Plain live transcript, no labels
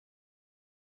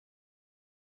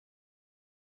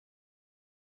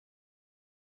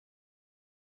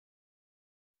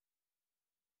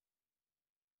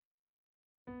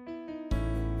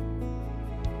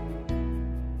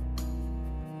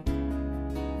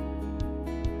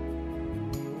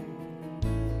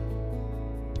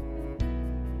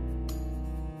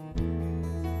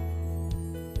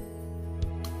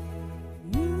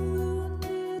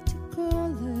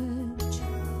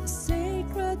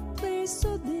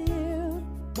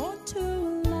to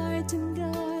light and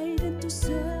guide and to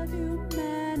serve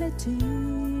humanity.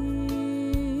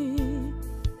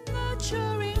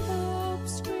 Nurturing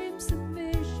hopes, dreams and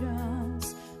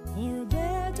visions for a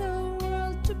better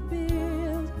world to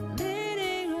build,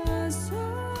 leading us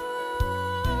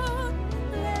on.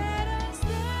 Let us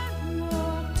then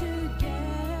walk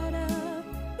together,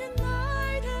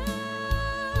 united.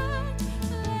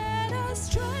 Let us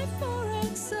strive for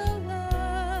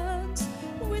excellence,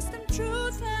 wisdom,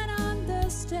 truth and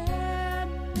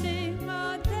understanding.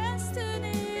 Our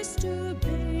destinies to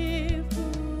be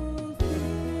fulfilled.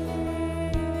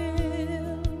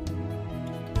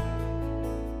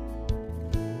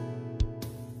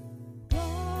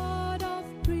 God of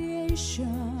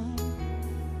creation,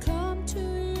 come to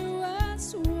you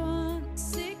as one,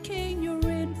 seeking your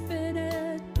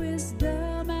infinite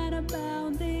wisdom and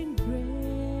abounding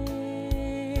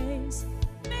grace.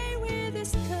 May we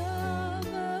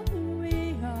discover who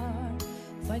we are,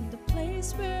 find the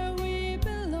place where we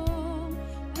belong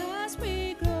as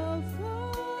we go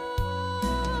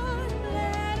forward.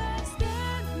 Let us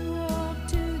then walk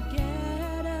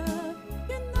together,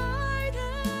 united.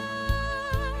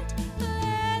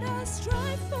 Let us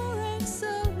strive for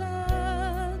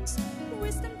excellence,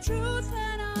 wisdom, truth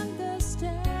and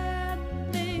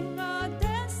understanding. Our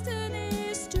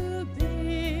destinies to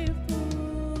be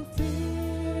fulfilled.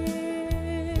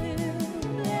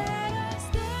 Let us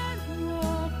then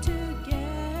walk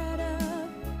together,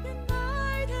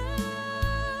 united.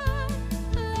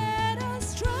 Let us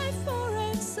strive for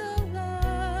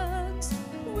excellence,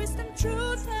 wisdom,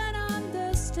 truth and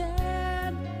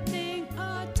understanding.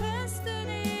 Our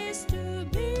destinies to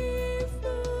be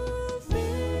fulfilled.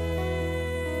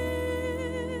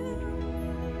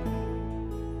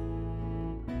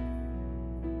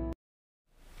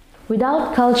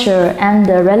 Without culture and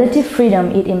the relative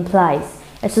freedom it implies,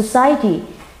 a society,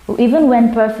 even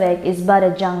when perfect, is but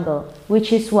a jungle,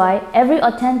 which is why every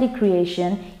authentic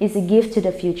creation is a gift to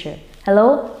the future.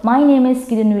 Hello, my name is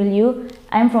Gideon Williu.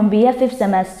 I'm from BF 5th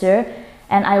semester,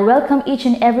 and I welcome each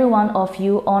and every one of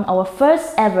you on our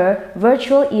first ever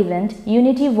virtual event,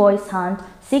 Unity Voice Hunt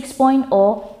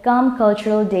 6.0 Calm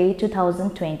Cultural Day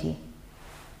 2020.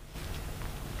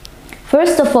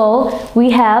 First of all,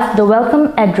 we have the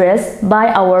welcome address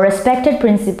by our respected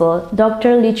principal,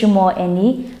 Dr. Lichumo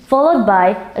Eni, followed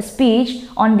by a speech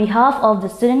on behalf of the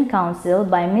Student Council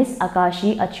by Ms.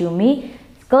 Akashi Achumi,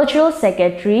 Cultural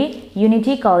Secretary,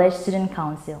 Unity College Student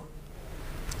Council.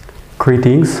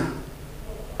 Greetings,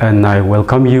 and I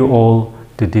welcome you all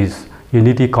to this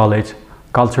Unity College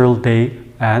Cultural Day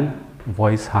and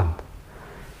Voice Hunt.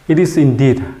 It is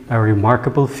indeed a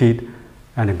remarkable feat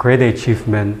and a great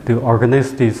achievement to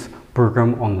organize this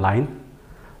program online.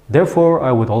 Therefore,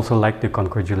 I would also like to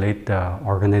congratulate the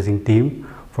organizing team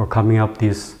for coming up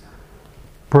this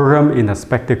program in a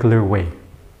spectacular way.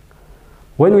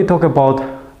 When we talk about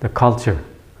the culture,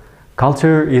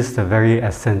 culture is the very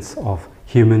essence of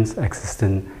humans'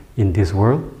 existence in this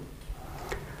world.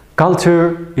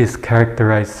 Culture is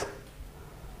characterized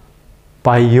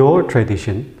by your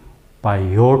tradition, by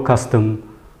your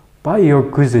custom, by your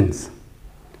cuisines,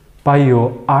 by your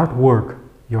artwork,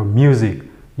 your music,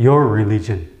 your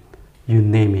religion, you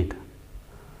name it.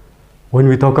 When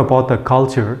we talk about the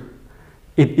culture,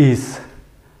 it is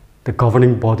the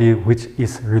governing body which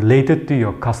is related to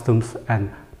your customs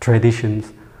and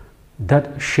traditions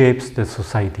that shapes the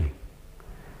society.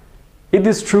 It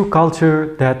is through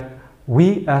culture that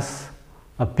we as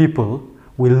a people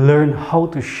will learn how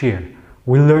to share,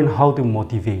 we learn how to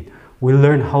motivate, we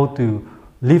learn how to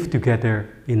live together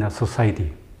in a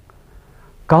society.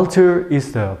 Culture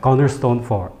is the cornerstone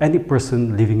for any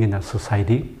person living in a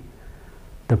society.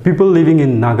 The people living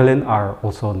in Nagaland are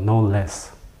also no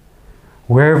less.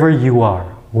 Wherever you are,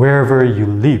 wherever you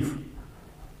live,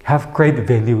 have great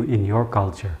value in your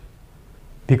culture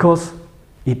because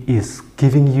it is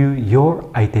giving you your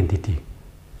identity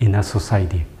in a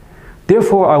society.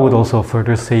 Therefore, I would also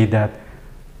further say that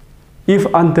if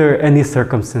under any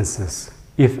circumstances,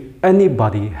 if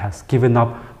anybody has given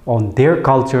up on their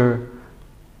culture,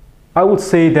 I would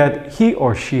say that he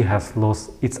or she has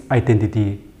lost its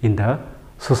identity in the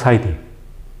society.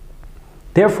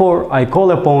 Therefore, I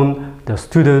call upon the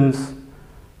students,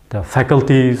 the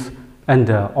faculties, and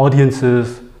the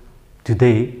audiences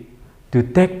today to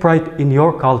take pride in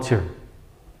your culture.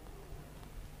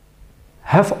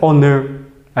 Have honor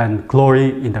and glory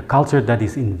in the culture that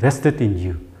is invested in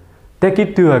you. Take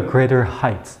it to a greater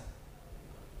height.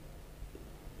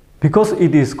 Because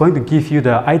it is going to give you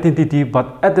the identity,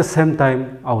 but at the same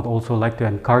time, I would also like to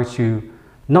encourage you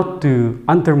not to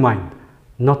undermine,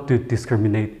 not to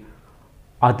discriminate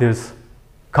others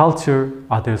culture,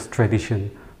 others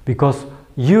tradition, because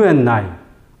you and I,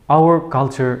 our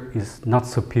culture is not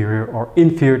superior or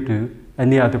inferior to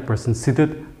any other person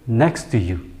seated next to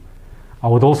you. I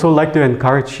would also like to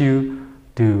encourage you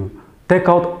to take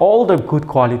out all the good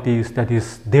qualities that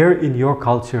is there in your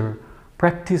culture,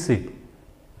 practice it,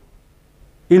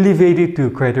 elevate it to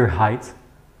greater heights,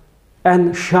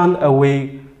 and shun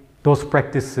away those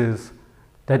practices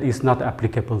that is not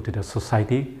applicable to the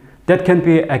society, that can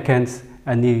be against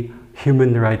any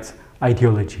human rights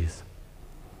ideologies.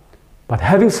 But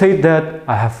having said that,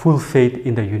 I have full faith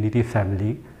in the Unity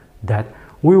family that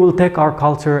we will take our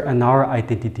culture and our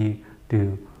identity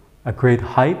to a great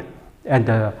height, and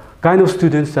the kind of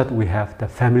students that we have, the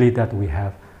family that we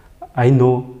have, I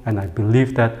know and I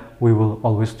believe that we will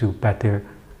always do better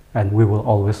and we will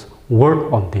always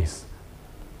work on this.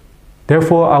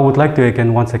 Therefore, I would like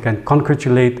to once again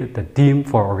congratulate the team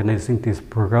for organizing this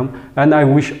program, and I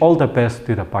wish all the best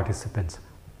to the participants.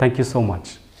 Thank you so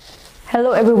much.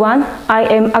 Hello everyone, I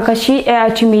am Akashi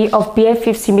Eachimi of BA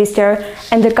 5th semester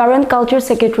and the current Culture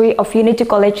Secretary of Unity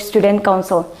College Student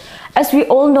Council. As we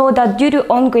all know that due to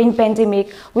ongoing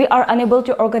pandemic, we are unable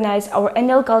to organize our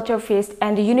annual Culture Feast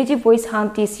and the Unity Voice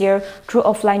Hunt this year through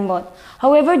offline mode.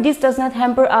 However, this does not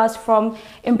hamper us from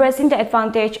embracing the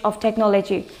advantage of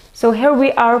technology. So here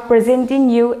we are presenting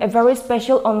you a very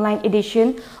special online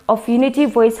edition of Unity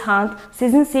Voice Hunt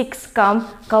Season 6 CAM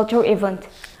Culture Event.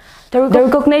 The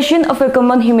recognition of a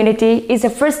common humanity is a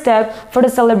first step for the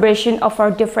celebration of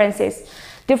our differences.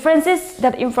 Differences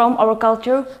that inform our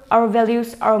culture, our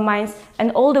values, our minds,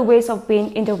 and all the ways of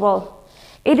being in the world.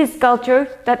 It is culture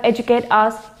that educates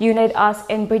us, unites us,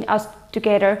 and brings us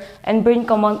together and bring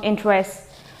common interests.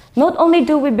 Not only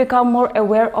do we become more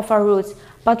aware of our roots,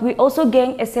 but we also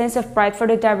gain a sense of pride for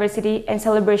the diversity and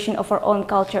celebration of our own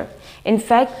culture. In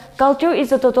fact, culture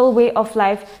is a total way of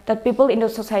life that people in the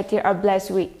society are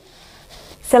blessed with.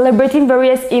 Celebrating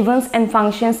various events and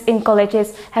functions in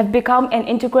colleges have become an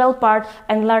integral part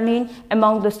and learning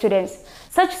among the students.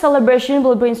 Such celebration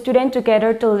will bring students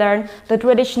together to learn the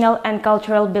traditional and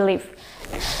cultural belief.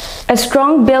 A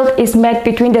strong bond is made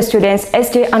between the students as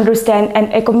they understand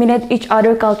and accommodate each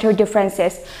other's cultural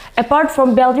differences. Apart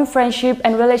from building friendship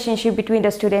and relationship between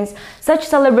the students, such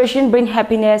celebration bring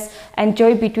happiness and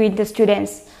joy between the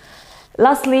students.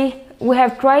 Lastly, we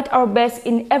have tried our best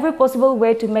in every possible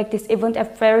way to make this event a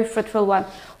very fruitful one.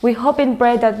 We hope and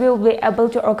pray that we will be able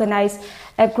to organize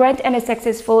a grand and a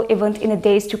successful event in the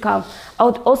days to come. I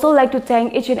would also like to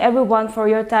thank each and everyone for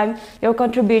your time, your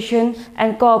contribution,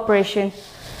 and cooperation.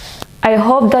 I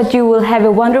hope that you will have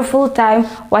a wonderful time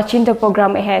watching the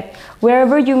program ahead.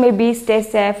 Wherever you may be, stay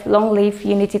safe. Long live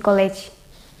Unity College.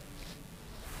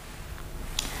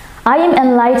 I am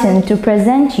enlightened to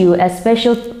present you a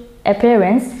special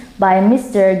appearance by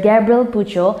Mr. Gabriel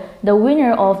Pucho, the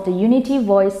winner of the Unity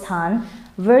Voice Hunt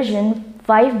version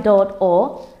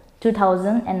 5.0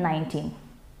 2019.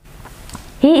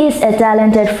 He is a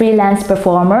talented freelance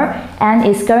performer and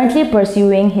is currently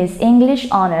pursuing his English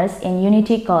honors in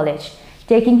Unity College,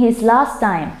 taking his last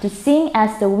time to sing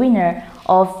as the winner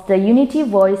of the Unity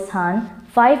Voice Hunt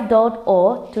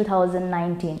 5.0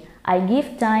 2019. I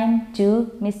give time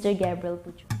to Mr. Gabriel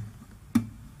Pucho.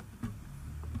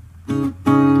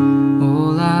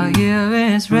 All I hear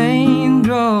is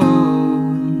raindrops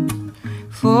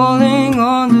falling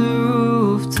on the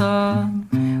rooftop.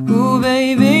 Ooh,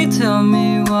 baby, tell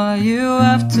me why you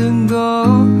have to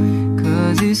go.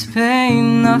 'Cause this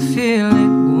pain, I feel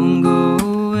it won't go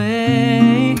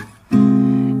away.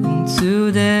 And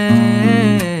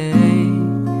today,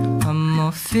 I'm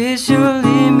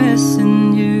officially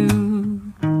missing you.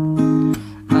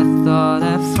 I thought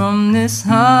that from this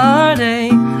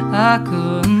heartache I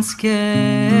couldn't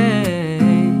escape,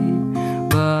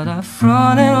 but I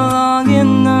fronted long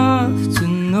enough to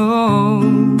know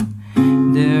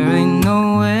there ain't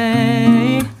no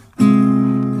way.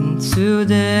 And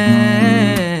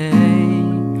today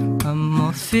I'm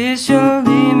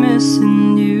officially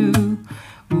missing you.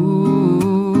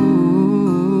 Ooh,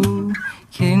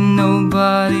 can't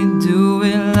nobody do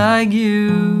it like you.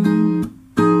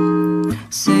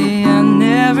 Saying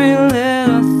every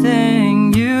little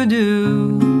thing you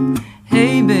do.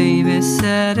 Hey baby,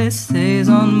 said it stays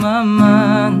on my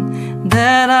mind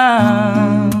that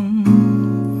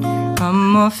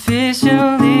I'm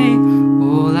officially,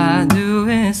 all I do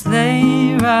is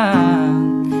lay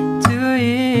right to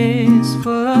ears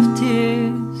full of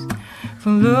tears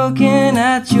from looking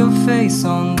at your face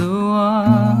on the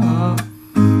wall.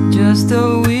 Just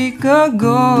a week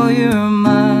ago you're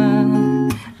mine,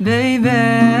 baby.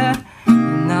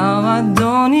 Now I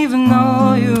don't even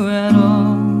know you at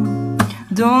all.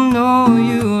 don't know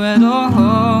you at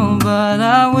all, but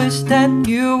I wish that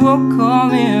you would call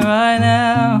me right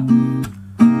now,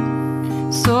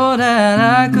 so that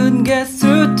I could get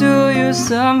through to you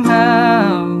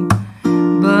somehow.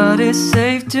 But it's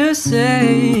safe to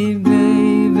say,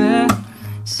 baby,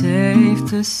 safe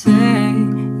to say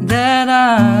that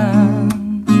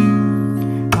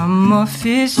I'm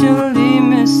officially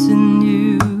missing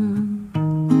you.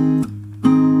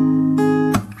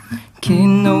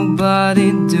 Can't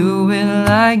nobody do it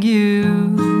like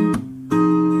you,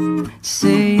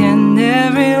 saying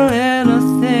every little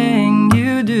thing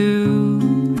you do.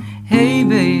 Hey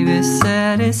baby,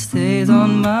 said it stays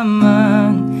on my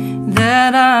mind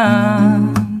that I'm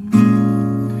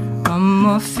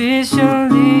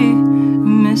officially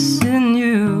missing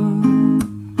you.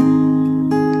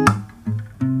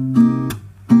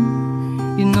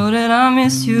 You know that I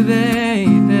miss you,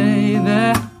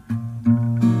 baby.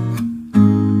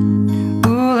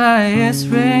 Ooh, like it's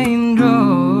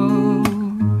raindrop.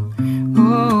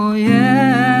 Oh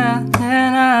yeah,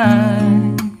 and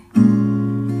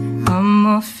I'm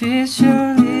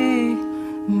officially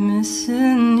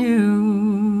missing you.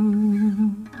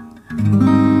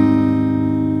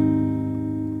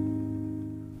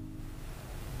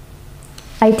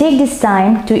 I take this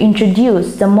time to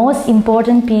introduce the most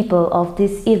important people of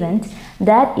this event,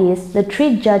 that is, the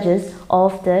 3 judges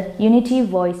of the Unity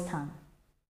Voice Hunt.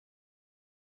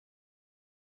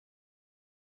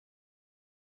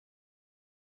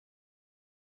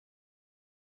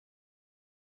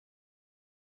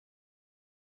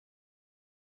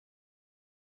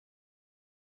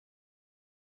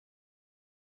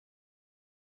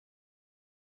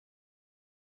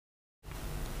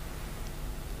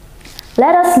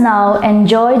 Let us now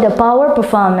enjoy the power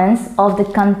performance of the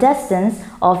contestants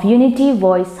of Unity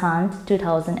Voice Hunt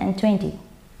 2020.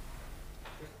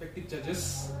 Respected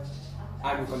judges,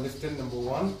 I'm contestant number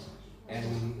 1,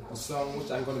 and the song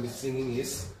which I'm going to be singing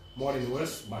is More Than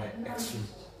Words by Extreme.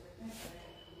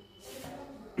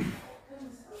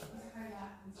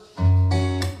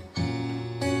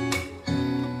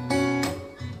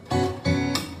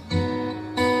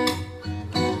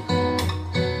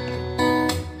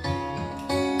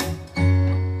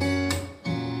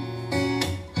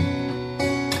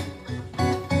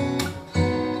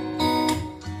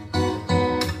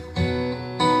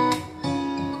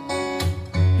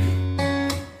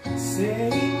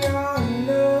 Saying I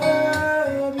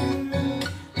love you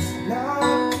is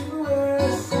not the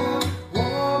words I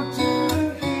want to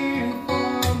hear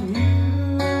from you.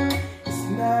 It's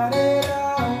not that I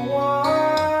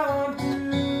want to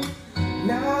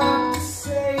not to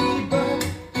say, but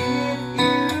if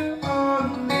you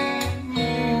only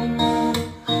knew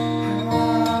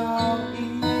how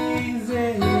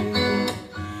easy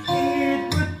it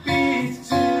would be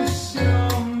to show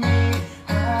me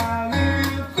how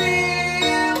you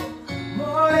feel.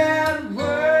 More than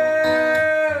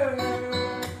words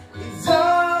is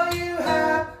all you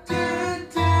have to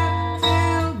do to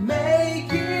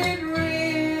make it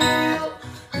real.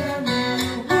 Then you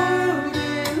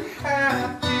wouldn't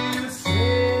have to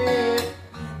say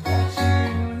that you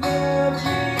love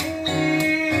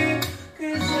me,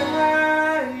 'cause I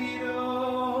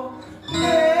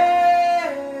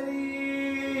already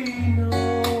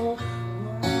know.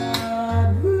 What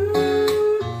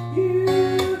would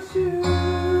you do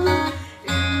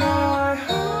if my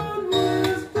heart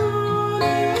was born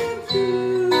into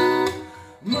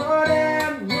more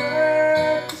than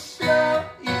words to show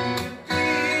you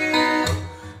feel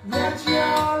that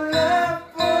your love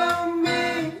for me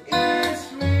is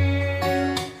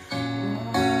real?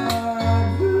 What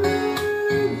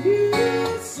would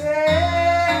you say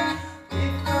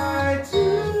if I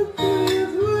took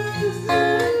these words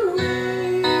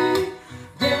away?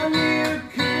 Then you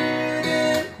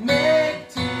couldn't make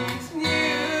things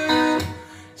new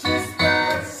just by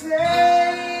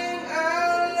saying I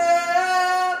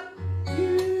love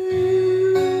you.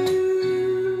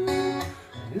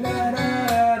 La da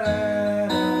da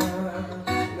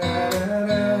da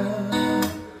da,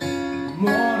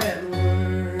 more than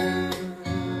words.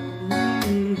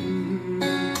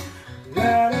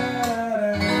 La da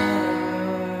da.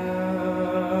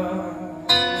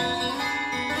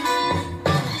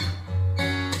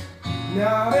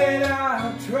 Now that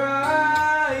I've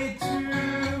tried to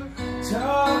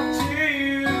talk to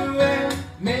you and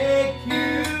make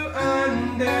you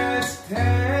understand,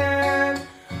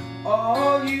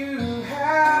 all you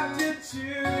have to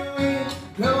do is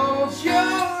close your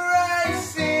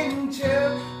eyes and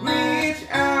just reach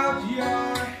out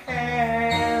your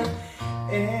hand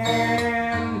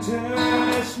and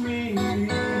touch me.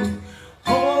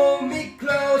 Hold me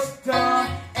close, don't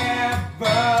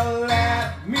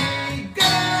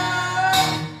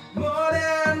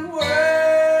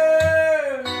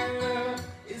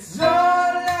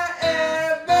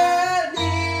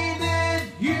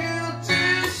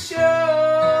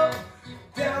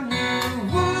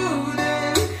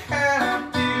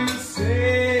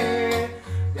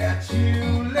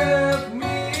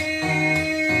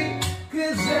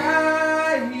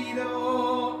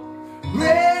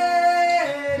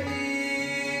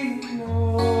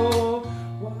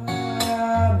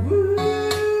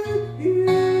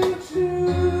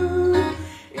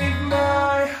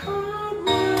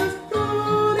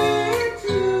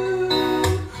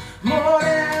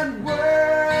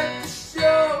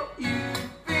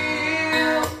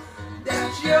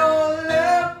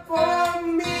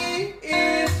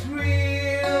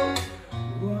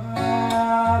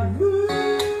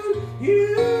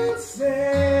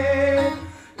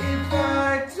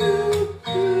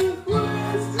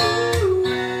passed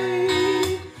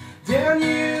away, then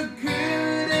you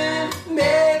couldn't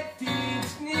make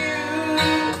things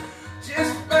new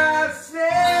just by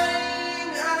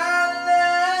saying I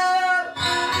love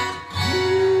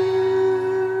you.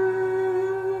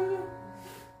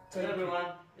 Hello everyone,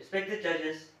 respected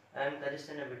judges, I'm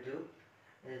contestant number 2.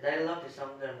 And the title of the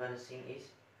song that I'm going to sing is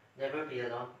Never Be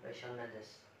Alone by Shawn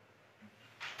Mendes.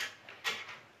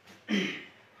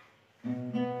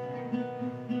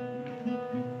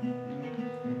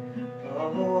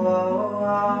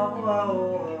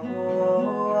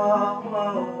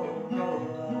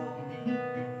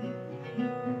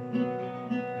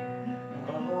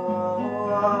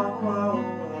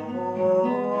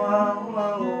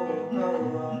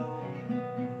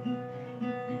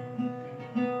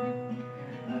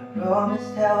 Promise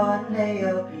that one day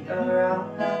you'll be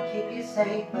around. I'll keep you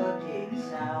safe, I'll keep you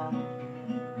sound.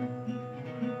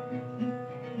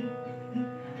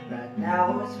 Right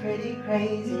now it's pretty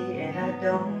crazy, and I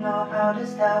don't know how to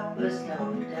stop or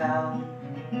slow it down.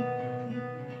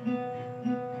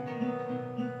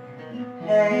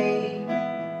 Hey, I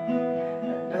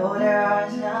know there are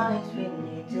some things we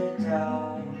need to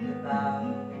talk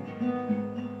about,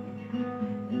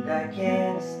 and I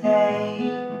can't stay.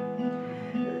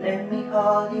 Let me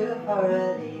call you for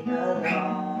a little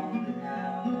longer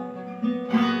now.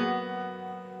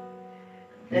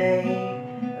 Take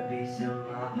a piece of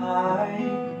my heart,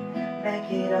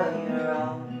 make it on your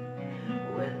own.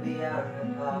 When we are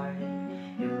apart,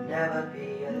 you'll never be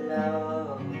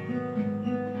alone.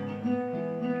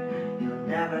 You'll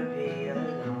never be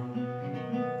alone.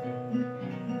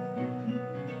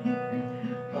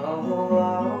 Oh, oh,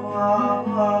 oh,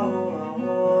 oh, oh,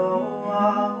 oh,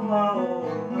 oh, oh.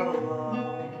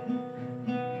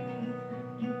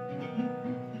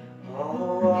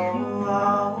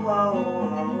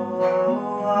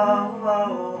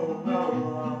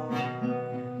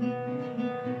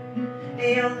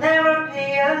 You'll never be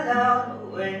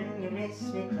alone when you miss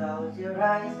me. Close your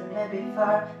eyes and maybe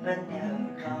far, but never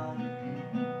gone.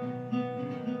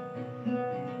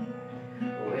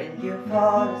 When you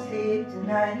fall asleep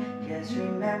tonight, just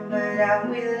remember that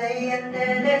we lay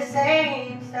under the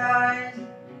same stars.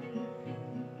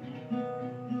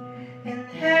 And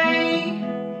hey,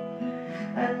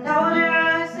 I know there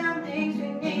are some things we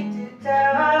need to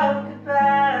talk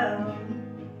about,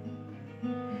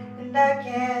 and I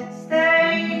can't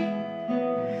stay.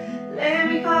 Let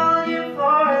me call you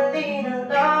for a little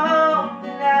longer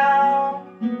now,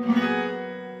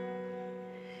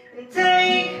 and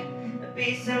take a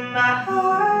piece of my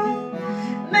heart,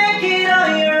 make it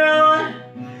on your own.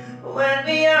 When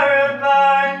we are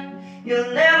apart,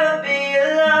 you'll never be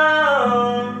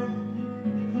alone.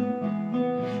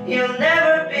 You'll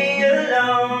never be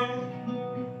alone.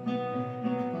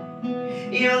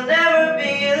 You'll never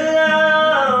be alone.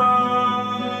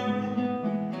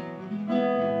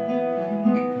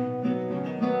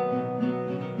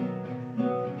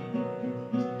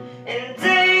 And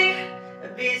take a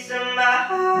piece of my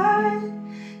heart,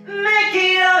 make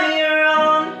it on your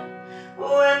own.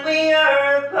 When we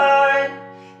are apart,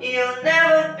 you'll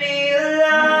never be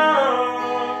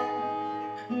alone.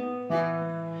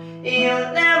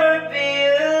 You'll never be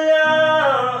alone.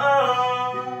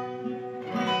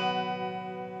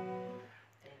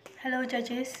 Hello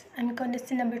judges, I'm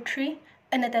contestant number 3,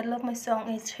 and the title of my song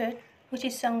is Hurt, which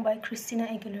is sung by Christina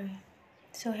Aguilera.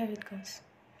 So here it goes.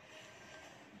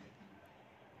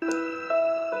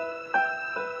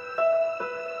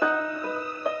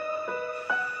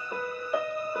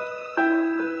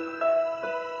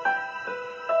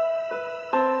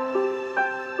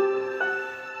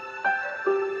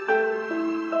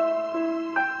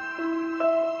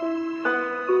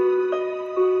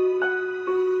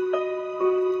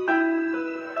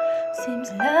 Seems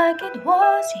like it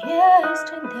was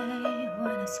yesterday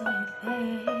when I saw your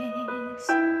face.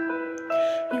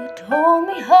 You told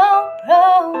me how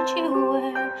proud you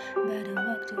were, but I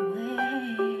walked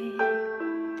away.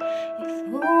 If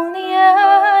only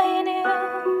I knew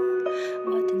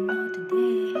what to know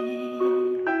today.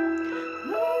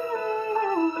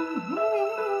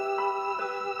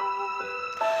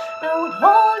 I would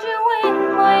hold you in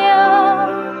my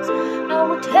arms, I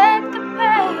would take the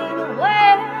pain away.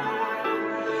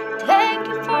 Thank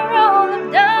you for all I've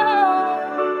done.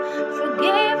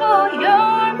 Forgive all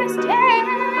your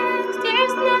mistakes.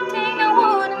 There's nothing I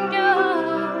wouldn't do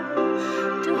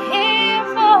to hear your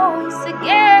voice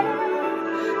again.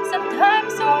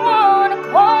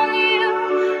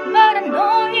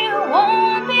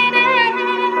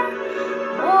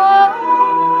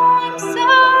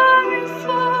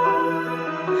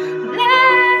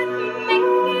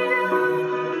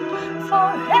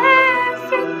 for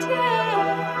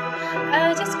everything I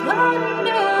just couldn't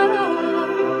do.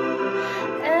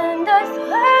 And I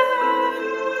found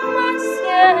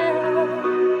myself,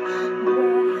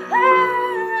 but I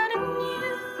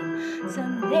knew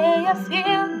someday I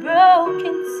feel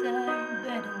broken inside,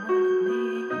 but I wanna be.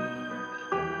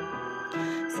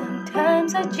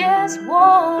 Sometimes I just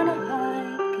wanna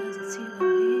hide, 'cause it's you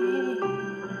and me.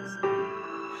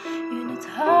 And it's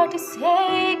hard to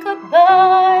say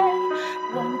goodbye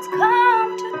when it's come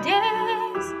to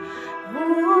this. Ooh,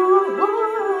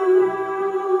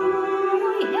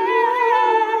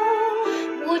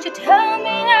 yeah. Would you tell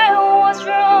me I was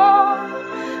wrong?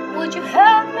 Would you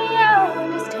help me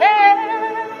understand?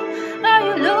 Are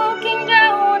you looking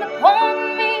down upon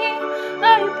me?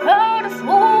 Are you proud of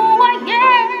who I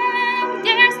am?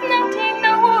 There's nothing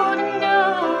I wouldn't do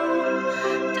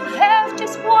to have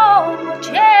just one more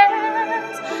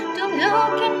chance to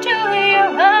look into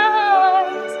your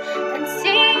eyes and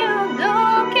see you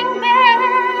looking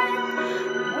back.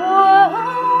 Oh,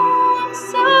 I'm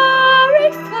sorry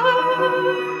for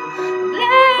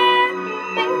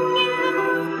blaming you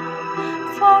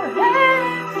for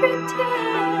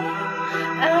everything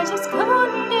I just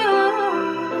couldn't do.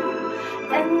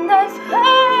 And I've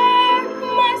hurt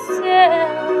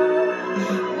myself.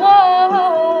 Whoa,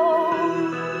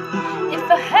 if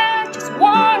I had just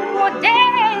one more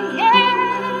day,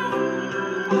 yeah,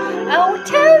 I would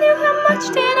tell you how much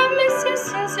that I miss you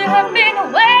since you have been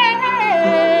away.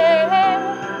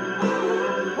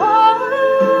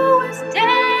 Whoa, it's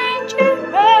dangerous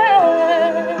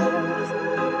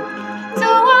to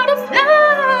wanna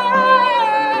fly,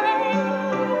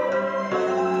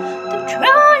 to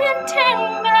try and turn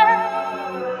back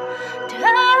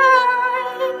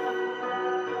time.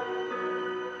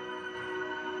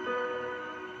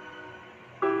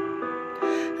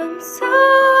 I'm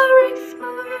sorry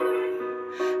for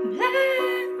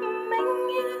blaming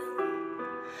you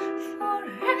for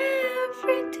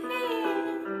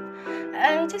everything I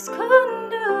just couldn't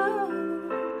do.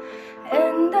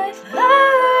 And I've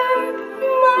hurt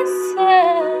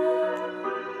myself.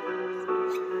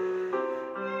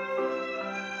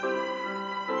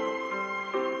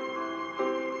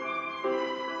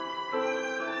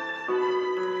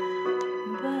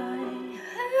 By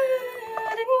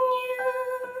hurting you.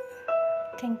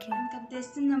 Thank you.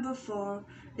 Contestant number 4,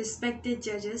 respected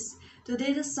judges.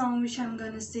 Today the song which I'm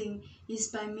gonna sing is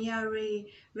by Mia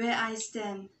Ray, Where I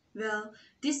Stand. Well,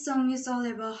 this song is all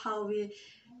about how we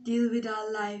deal with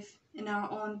our life and our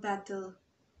own battle.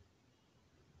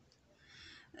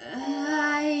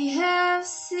 I have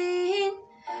seen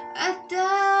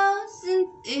 1,000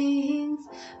 things,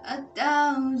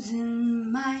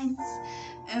 1,000 minds,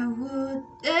 and would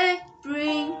they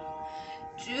bring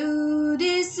through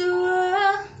this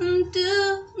world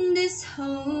to this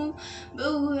home?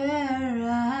 But where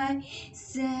I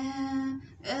stand,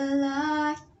 well,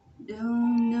 I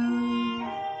don't know.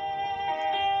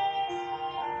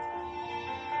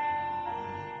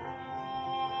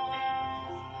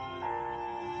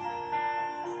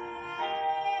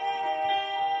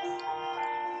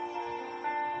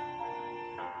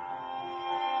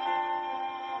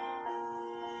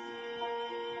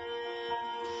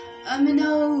 I'm an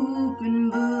open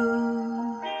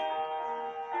book.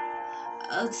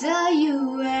 I'll tell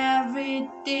you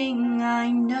everything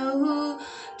I know,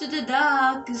 to the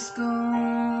darkest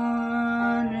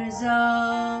corners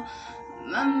of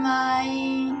my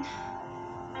mind.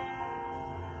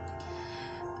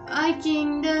 My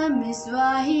kingdom is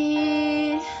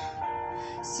wide,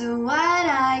 so wide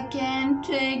I can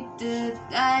take the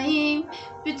time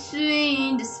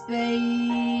between the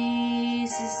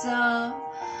spaces of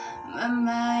my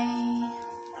mind.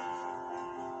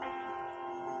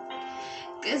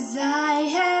 'Cause I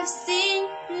have seen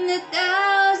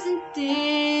 1,000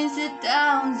 things,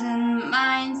 1,000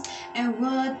 minds, and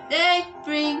what they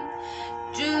bring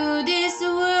to this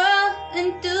world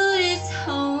and to this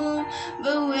home.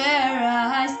 But where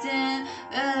I stand,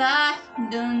 well, I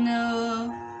don't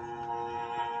know.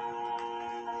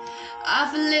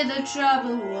 I've a little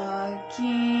trouble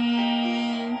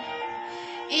walking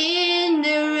in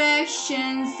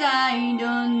directions I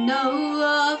don't know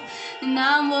of, and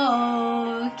I'm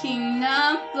walking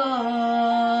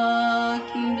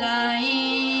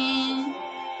blind.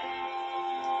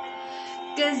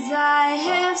 'Cause I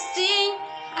have seen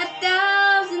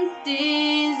 1,000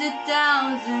 things,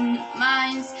 1,000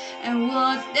 minds, and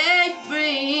what they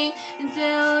bring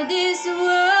into this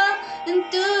world,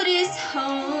 into this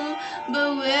home. But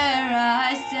where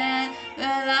I stand,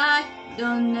 well, I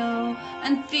don't know.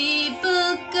 And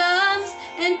people comes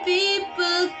and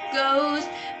people goes,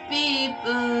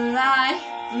 people lie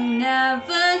will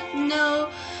never know.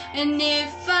 And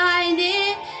if I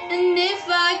did, and if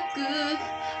I could,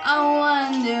 I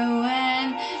wonder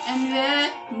when and where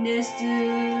this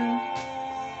do.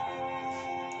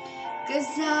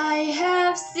 'Cause I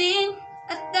have seen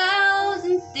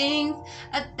 1,000 things,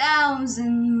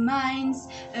 1,000 minds,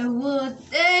 and what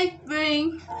they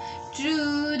bring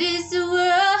through this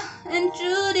world and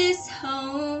through this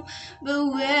home. But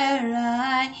where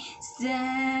I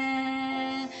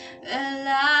stand, well,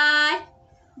 I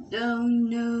don't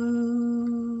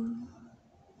know.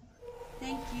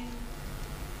 Thank you.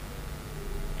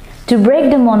 To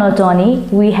break the monotony,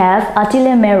 we have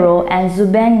Atile Mero and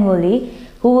Zuben Nguli,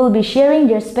 who will be sharing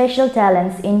their special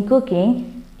talents in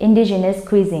cooking indigenous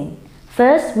cuisine.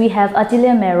 First, we have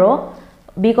Atile Mero,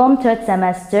 BCom 3rd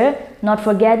semester, not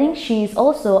forgetting she is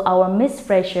also our Miss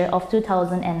Fresher of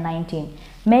 2019,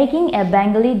 making a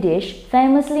Bengali dish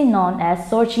famously known as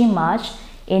Sorchi Mach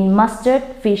in mustard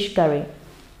fish curry.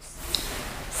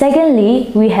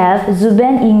 Secondly, we have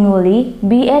Zuben Nguli,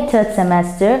 BA 3rd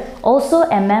semester, also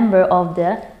a member of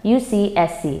the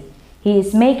UCSC. He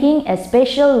is making a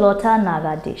special Lota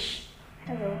Naga dish.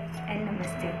 Hello and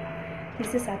Namaste.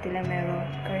 This is Atile Mero,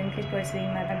 currently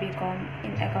pursuing my BCom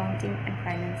in Accounting and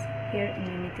Finance here in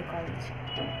Unity College.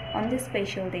 On this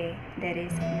special day, that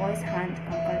is Voice Hunt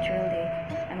on Cultural Day,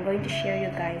 I'm going to share you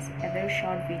guys a very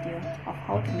short video of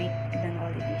how to make a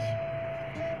Bengali dish.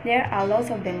 There are lots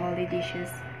of Bengali dishes,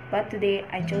 but today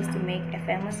I chose to make a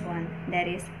famous one, that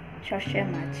is Sorchi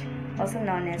Mach, also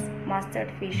known as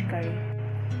mustard fish curry.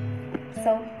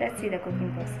 So let's see the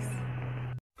cooking process.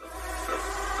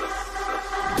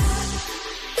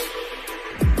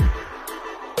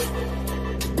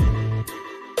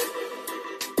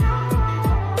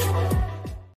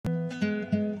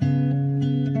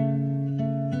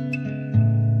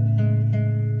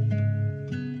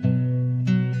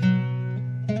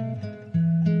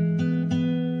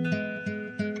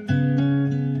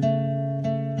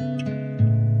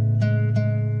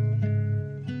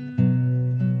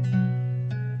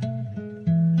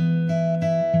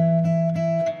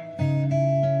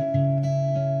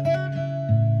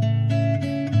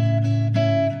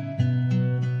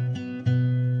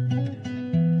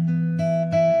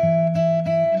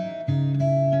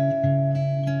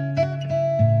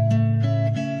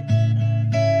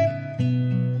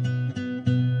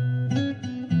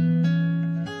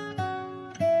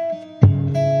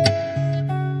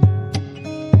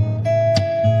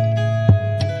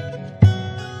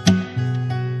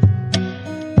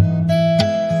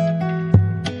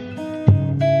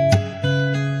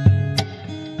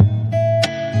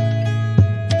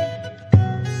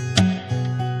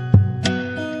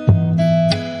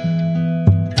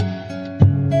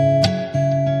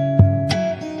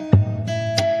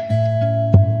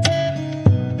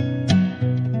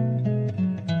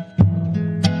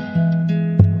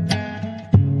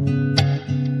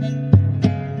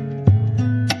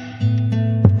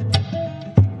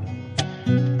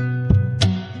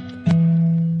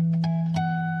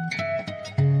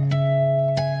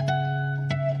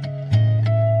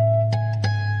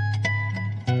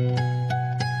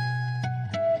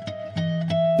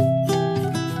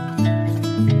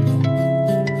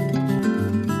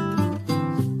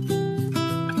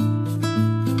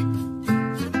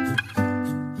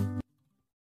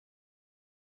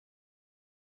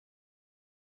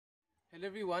 Hello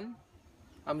everyone,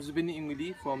 I'm Zuben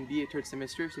Nguli from BA 3rd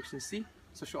semester, Section C,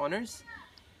 Social Honors.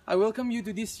 I welcome you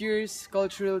to this year's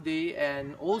Cultural Day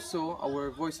and also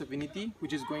our Voice of Unity,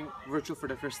 which is going virtual for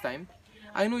the first time.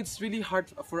 I know it's really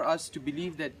hard for us to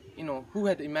believe that, who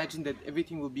had imagined that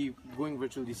everything will be going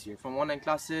virtual this year, from online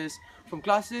classes, from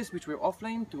classes which were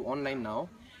offline to online now,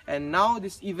 and now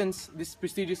these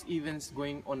prestigious events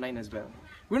going online as well.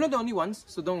 We're not the only ones,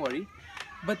 so don't worry.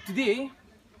 But today,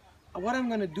 what I'm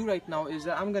gonna do right now is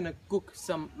that I'm gonna cook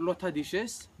some Lota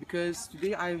dishes, because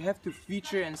today I have to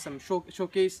feature and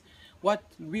showcase what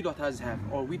we Lotas have,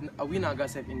 or we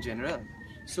Nagas have in general.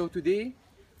 So today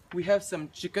we have some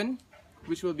chicken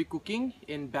which we'll be cooking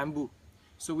in bamboo.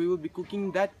 So we will be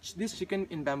cooking this chicken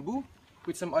in bamboo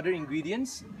with some other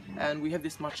ingredients, and we have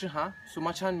this machahan. So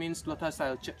machahan means Lota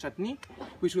style chutney,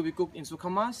 which will be cooked in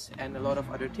sukamas and a lot of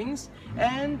other things,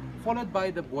 and followed by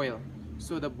the boil.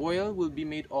 So the boil will be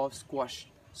made of squash.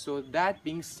 So that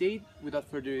being said, without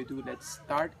further ado, let's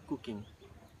start cooking.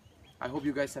 I hope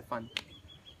you guys have fun.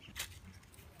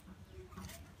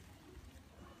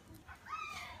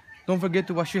 Don't forget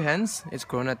to wash your hands, it's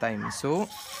Corona time. So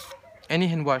any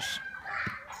hand wash.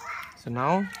 So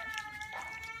now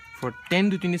for 10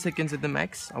 to 20 seconds at the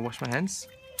max, I'll wash my hands.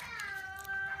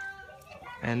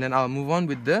 And then I'll move on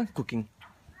with the cooking.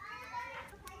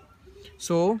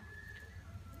 So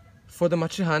for the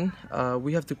machahan,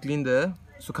 we have to clean the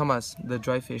sukamas, the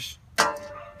dry fish,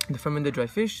 the fermented dry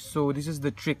fish. So this is the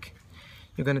trick.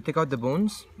 You're gonna take out the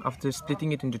bones after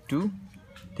splitting it into two.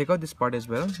 Take out this part as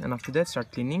well, and after that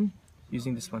start cleaning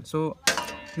using this one. So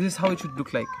this is how it should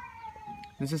look like.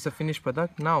 This is the finished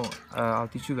product. Now I'll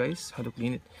teach you guys how to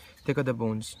clean it. Take out the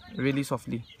bones really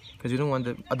softly, because you don't want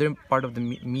the other part of the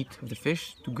meat of the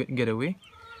fish to get away.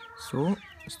 So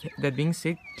that being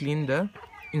said, clean the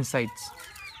insides,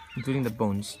 including the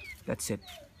bones. That's it.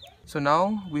 So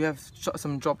now we have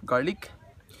some chopped garlic.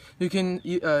 You can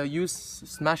use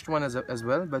smashed one as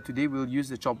well, but today we'll use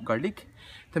the chopped garlic,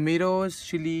 tomatoes,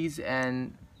 chilies,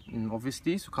 and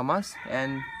obviously sukamas,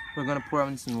 and we're gonna pour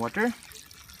on some water.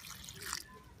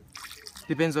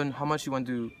 Depends on how much you want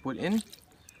to put in.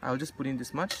 I'll just put in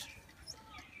this much,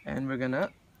 and we're gonna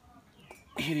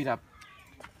heat it up,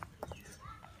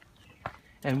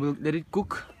 and we'll let it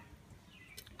cook,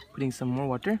 putting some more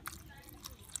water,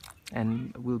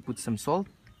 and we'll put some salt,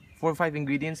 4 or 5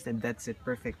 ingredients, and that's it.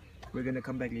 Perfect. We're gonna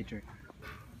come back later.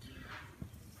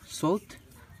 Salt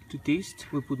to taste,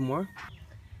 we'll put more.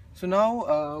 So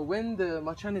now when the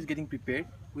machahan is getting prepared,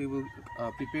 we will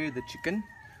prepare the chicken.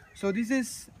 So this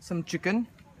is some chicken,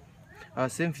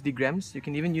 750 grams. You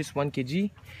can even use 1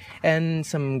 kg, and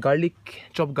some garlic,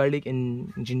 chopped garlic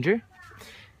and ginger,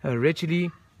 red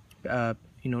chili,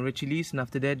 red chilies, and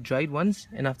after that dried ones.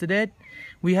 And after that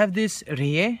we have this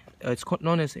rehe. It's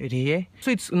known as rehe.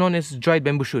 So it's known as dried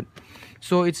bamboo shoot.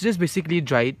 So it's just basically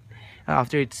dried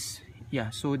after it's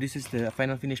so this is the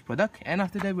final finished product. And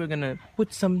after that we're gonna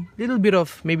put some little bit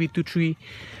of maybe 2-3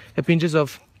 pinches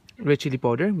of red chili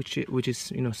powder, which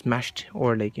is smashed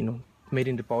or made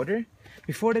into powder.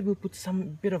 Before that we'll put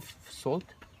some bit of salt,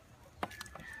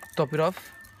 top it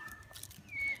off,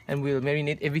 and we'll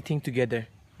marinate everything together.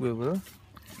 We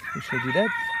shall do that.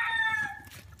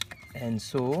 And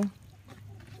so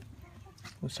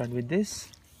we'll start with this.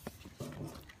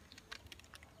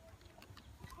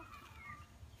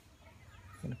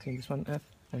 I'm gonna clean this one up,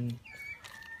 and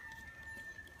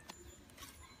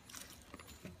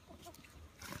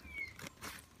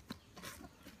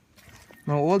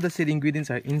now all the said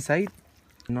ingredients are inside.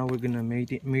 Now we're gonna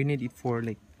marinate it for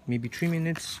maybe 3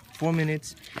 minutes, 4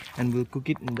 minutes, and we'll cook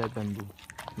it in that bamboo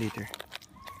later.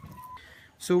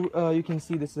 So you can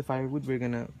see this is the firewood. We're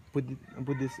gonna put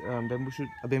this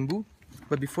bamboo.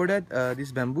 But before that,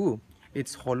 this bamboo,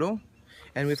 it's hollow,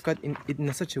 and we've cut it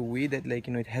in such a way that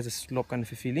it has a slope kind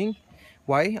of a feeling.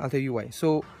 Why? I'll tell you why.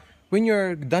 So when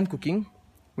you're done cooking,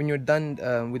 when you're done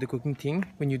with the cooking thing,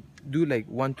 when you do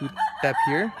 1-2 tap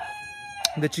here,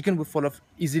 the chicken will fall off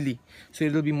easily. So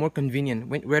it'll be more convenient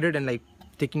rather than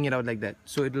taking it out like that.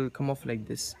 So it'll come off like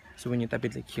this. So when you tap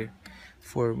it here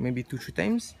for maybe 2-3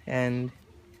 times, and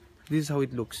this is how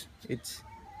it looks. It's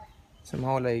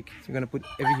somehow you're gonna put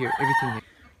everything here.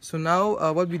 So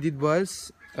now what we did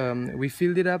was we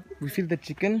filled it up. We filled the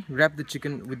chicken, wrapped the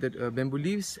chicken with the bamboo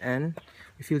leaves, and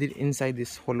we filled it inside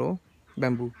this hollow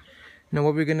bamboo. Now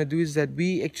what we're gonna do is that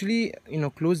we actually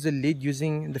close the lid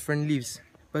using the fern leaves.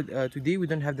 But today we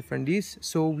don't have the fern leaves,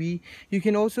 so you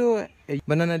can also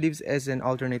banana leaves as an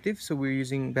alternative. So we're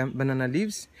using banana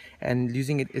leaves and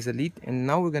using it as a lid. And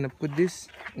now we're gonna put this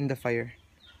in the fire.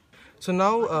 So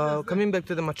now coming back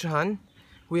to the machahan,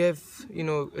 we have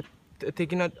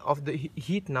taken it off the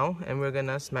heat now, and we're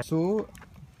gonna smash. So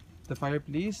the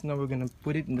fireplace, now we're gonna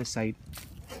put it in the side.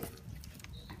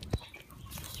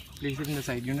 Place it in the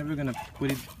side. You're never gonna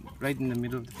put it right in the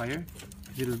middle of the fire.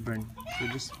 It'll burn. So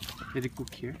just let it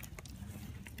cook here.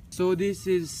 So this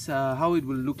is how it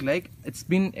will look like. It's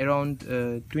been around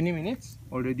 20 minutes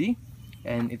already,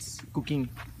 and it's cooking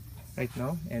right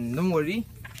now. And don't worry,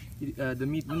 the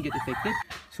meat won't get affected.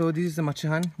 So this is the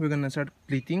machahan. We're gonna start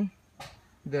plating.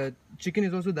 The chicken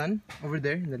is also done over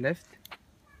there in the left.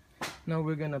 Now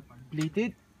we're gonna plate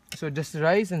it. So just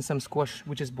rice and some squash,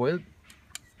 which is boiled.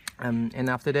 And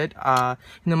after that,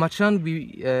 in the machahan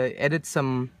we added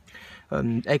some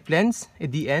eggplants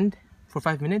at the end for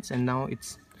 5 minutes, and now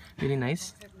it's really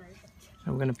nice.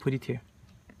 And we're gonna put it here.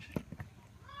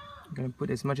 You're gonna put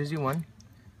as much as you want,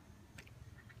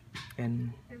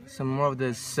 and some more of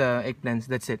this eggplants.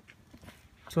 That's it.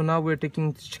 So now we're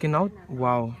taking the chicken out.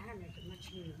 Wow.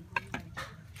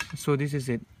 So this is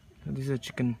it. This is a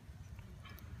chicken.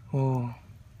 Oh,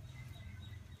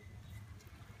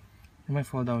 it might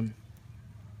fall down.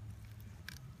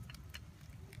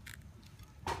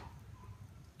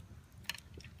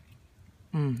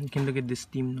 You can look at this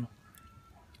steam now.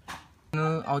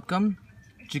 Final outcome: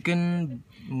 chicken,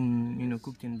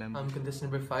 cooked in bamboo. I'm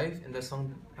contestant number 5, and the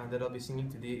song that I'll be singing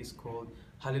today is called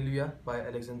Hallelujah by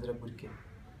Alexandra Burke.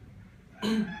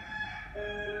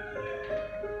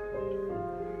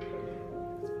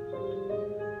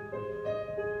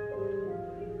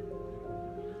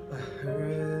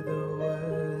 heard there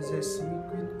was a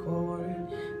secret chord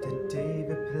that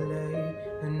David played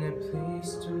in a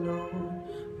place to Lord,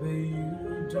 but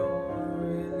you don't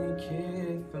really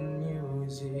care for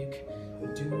music,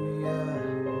 do ya?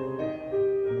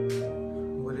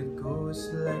 Well, it goes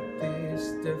like this: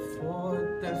 the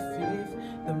fourth, the fifth,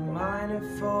 the minor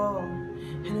fall,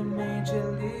 and a major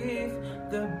lift,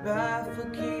 the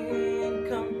baffled king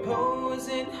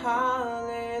composing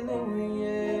hallelujah,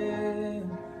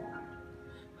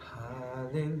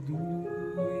 hallelujah,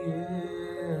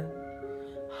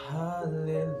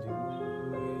 hallelujah,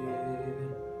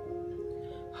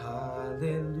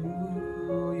 hallelujah,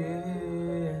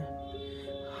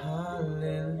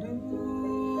 hallelujah.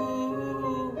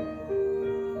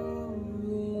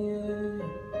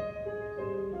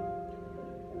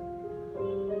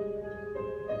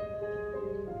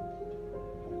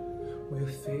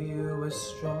 Your fear was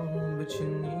strong, but you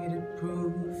needed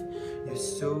proof. Your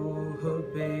soul, her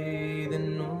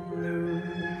bathing on the roof,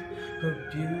 her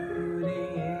beauty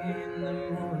in the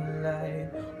moonlight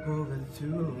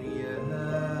overthrew you.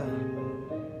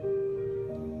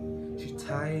 She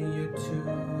tied you to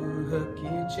her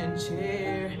kitchen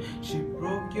chair, she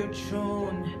broke your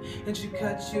throne and she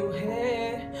cut your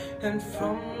hair, and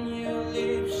from your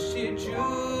lips she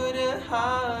drew the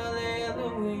hallelujah,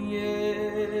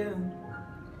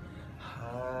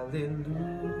 hallelujah,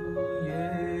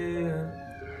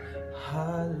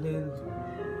 hallelujah,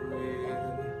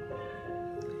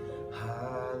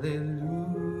 hallelujah,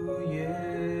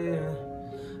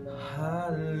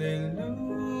 hallelujah.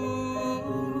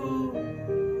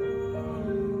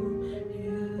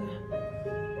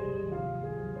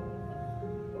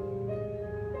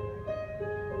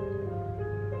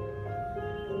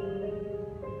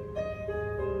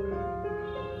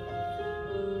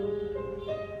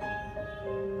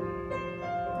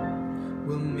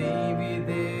 Well, maybe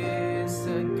there's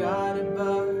a God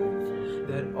above,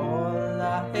 that all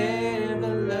I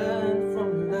ever learned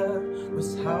from love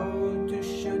was how to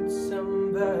shoot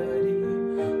somebody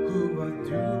who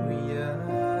outthrew ya.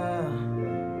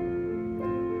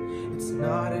 It's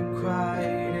not a cry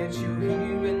that you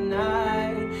hear at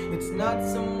night, it's not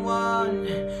someone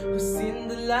who's seen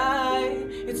the light,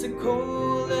 it's a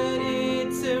cold and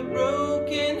it's a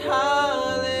broken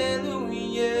hallelujah,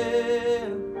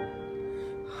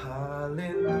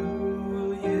 hallelujah,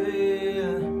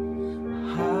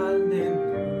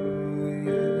 hallelujah,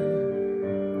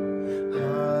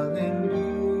 hallelujah,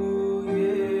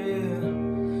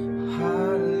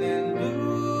 hallelujah,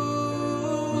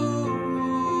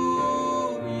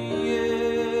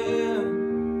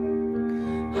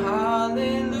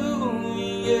 hallelujah,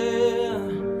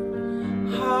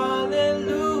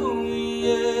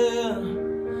 hallelujah,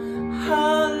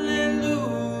 hallelujah.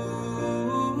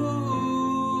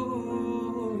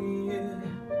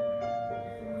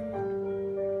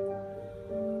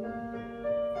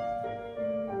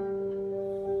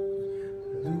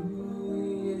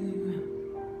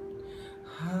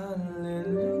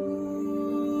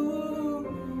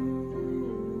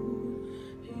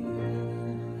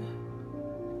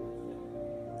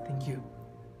 Thank you.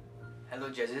 Hello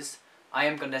judges, I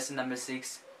am contestant number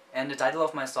 6 and the title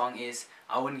of my song is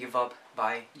I Won't Give Up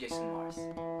by Jason Mars.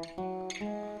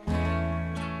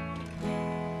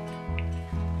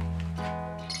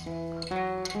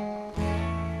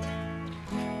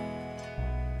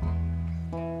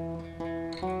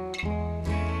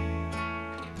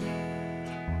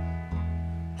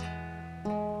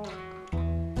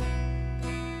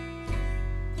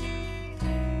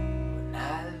 When I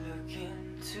look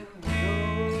into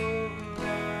your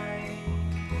eyes,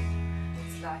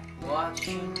 it's like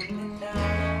watching the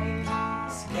night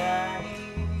sky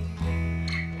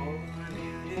over a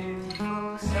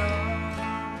beautiful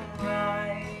sunrise.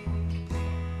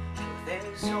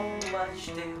 There's so much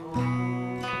they hold,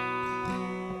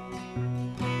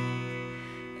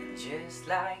 and just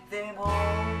like them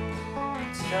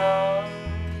old stars,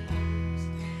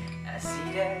 I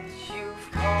see that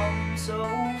you've come so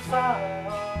far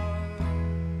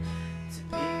to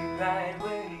be right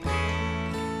where you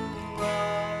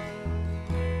are.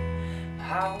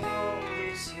 How old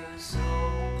is your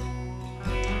soul?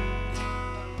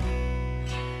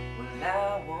 Well, I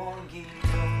won't give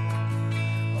up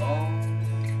on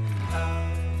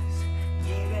us,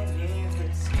 even if the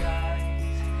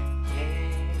skies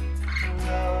get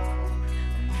rough.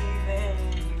 I'm giving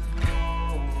you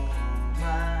all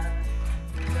my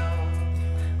love.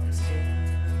 I'm still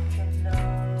looking up,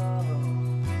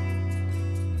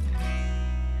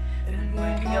 and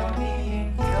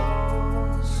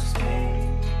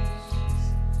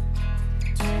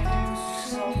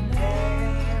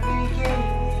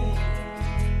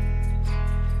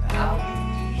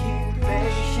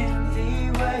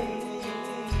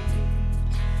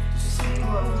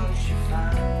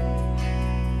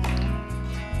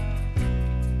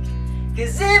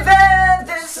 'cause even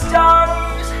the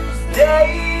stars,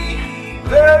 they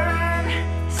burn.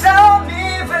 Some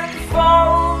even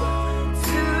fall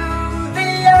to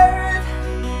the earth.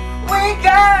 We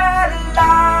got a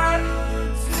lot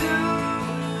to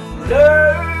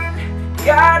learn.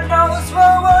 God knows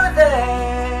we're worth it.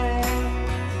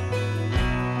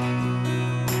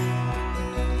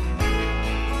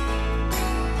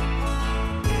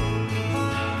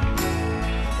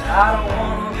 I don't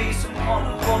wanna be someone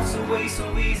who walks away so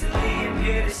easily. I'm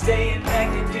here to stay and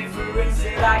make the difference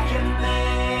that I can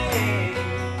make.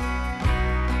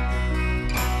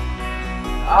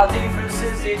 Our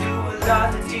differences, they do a lot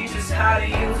to teach us how to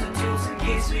use the tools and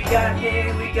gifts we got here.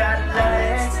 We gotta let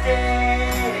it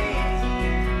stay.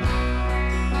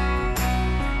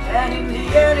 And in the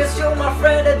end, it's you, my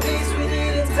friend, at least we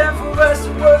didn't time for us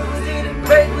to work. We didn't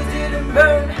break, we didn't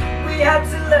burn. We had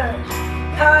to learn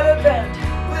how to bend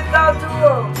without the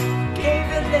world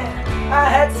caving in. I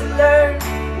had to learn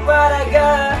what I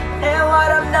got and what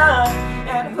I'm not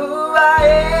and who I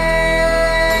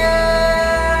am.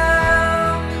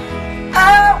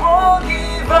 I won't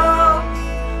give up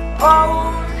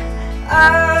on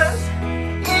us,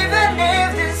 even if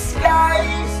the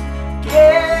skies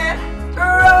get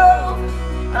rough.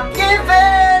 I'm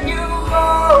giving you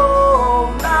all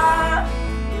my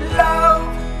love.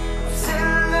 I'm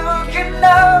still looking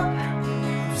up,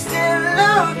 still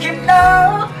looking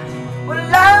up.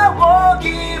 Well, I won't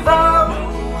give up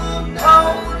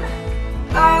on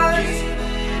us.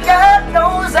 God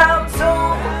knows I'm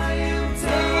totally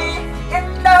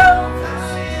enough.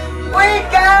 We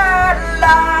got a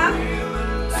lot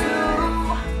to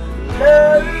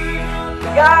learn.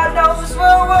 God knows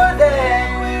we're worth it.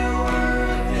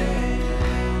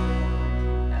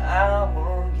 I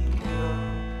won't give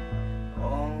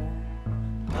up on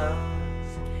us,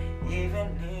 even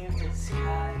if the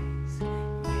skies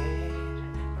get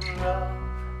rough.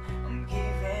 I'm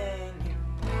giving you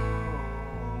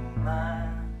all my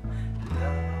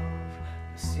love.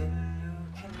 Still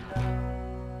looking up.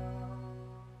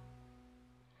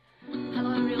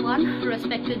 Hello everyone,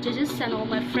 respected judges and all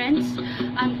my friends.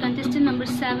 I'm contestant number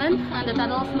 7 and the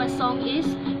title of my song is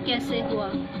Kaise Hua.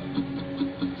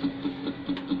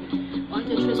 1,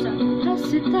 2, 3, start.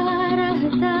 हंसता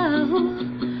रहता हूँ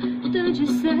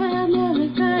तुझसे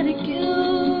मिलकर क्यों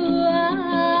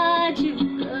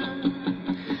आजकल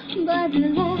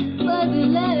बदले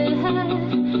बदले हैं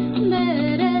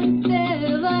मेरे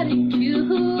तेवर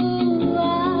क्यों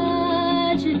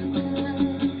आजकल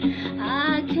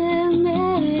आंखें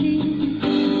मेरी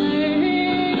हर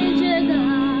जगह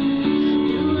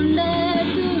ढूंढे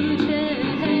तुझे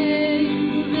है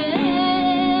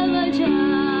बेवजह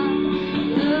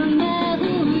मैं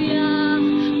हूँ या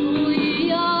कोई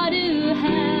और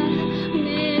है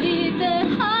मेरी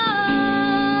तरह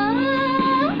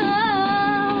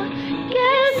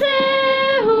कैसे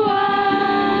हुआ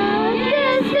तू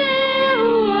इतना ज़रूरी कैसे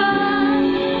हुआ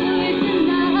तू इतना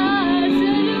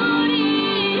ज़रूरी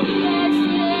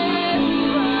कैसे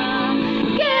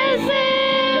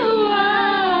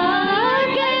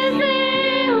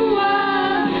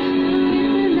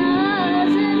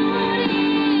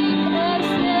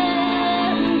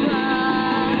हुआ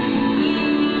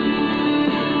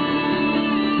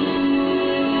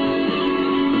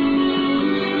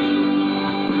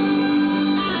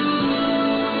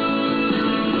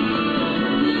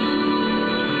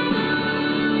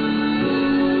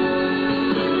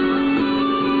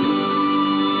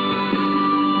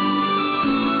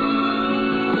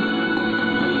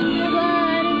ये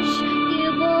बारिश ये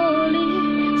बोली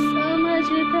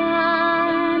समझता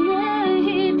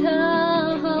नहीं था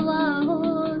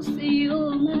हवाओं सियों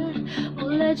में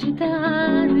उलझता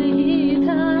नहीं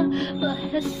था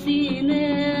वह सीने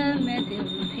में दिल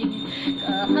भी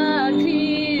कहाँ थी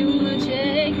मुझे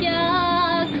क्या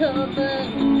खबर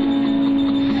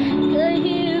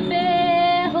कहीं पे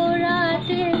हो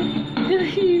रातें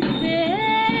कहीं पे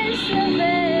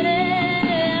सवेरे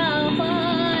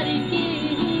आमार की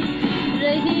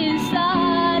रही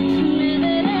साथ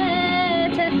मेरे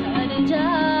ठहर जा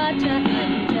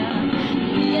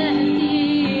कहती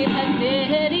है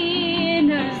तेरी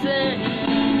नजर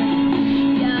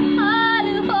क्या हाल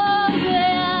हो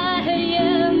गया है ये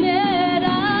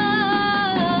मेरा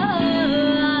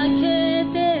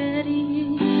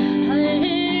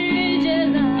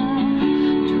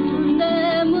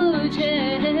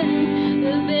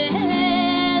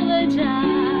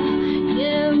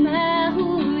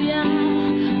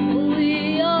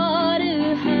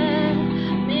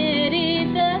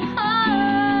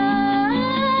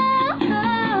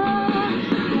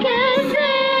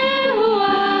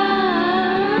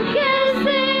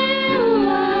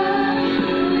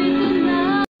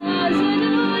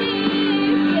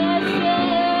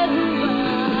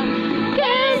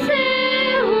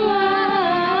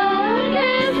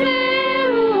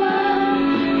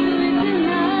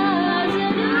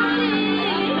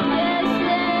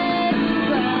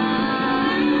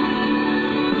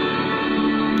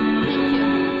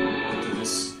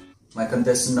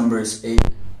contestant number is 8,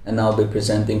 and I'll be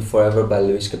presenting Forever by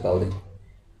Lewis Capaldi.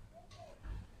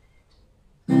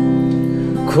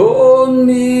 Caught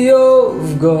me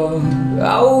off guard,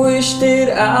 I wish that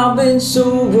I've been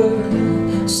sober.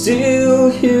 Still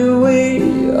here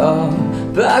we are,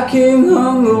 back in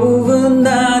hungover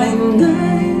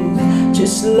 99.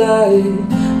 Just like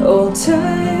old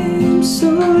times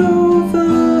all over.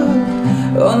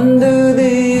 Under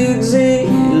the exit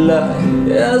light,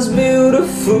 as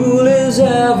beautiful as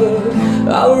ever.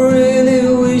 I really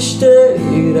wish that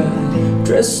I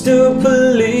dressed up a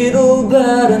little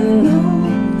better. No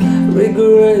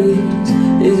regret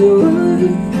is what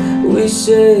we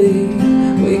say.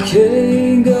 We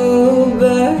can't go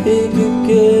back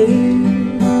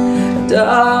again,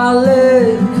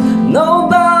 darling.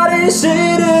 Nobody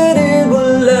said that it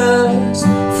would last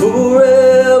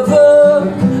forever,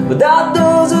 but that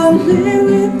doesn't mean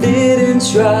we didn't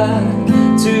try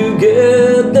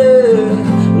together.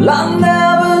 Well, I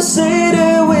never said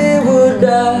that we would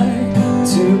die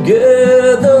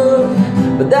together,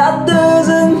 but that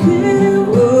doesn't mean it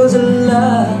was a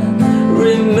lie.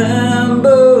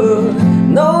 Remember,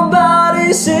 nobody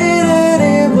said that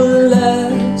it would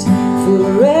last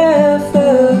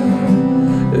forever.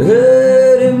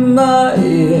 Head in my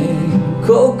hand,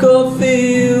 cold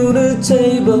coffee on the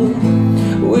table.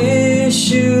 Wish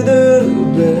you the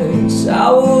best. I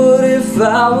would if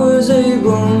I was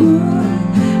able.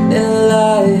 And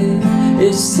life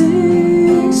it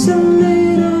sinks a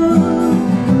little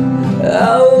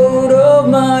out of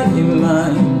my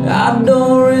mind. I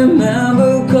don't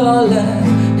remember calling.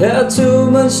 Had too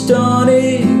much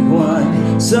tonic wine.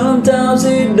 Sometimes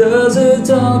it does a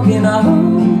talking. I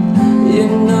hope you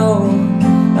know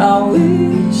I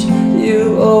wish you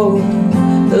all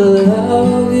the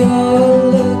love you're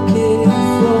looking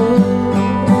for,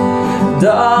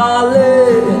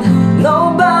 darling.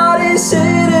 Nobody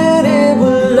said that it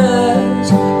would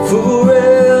last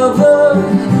forever,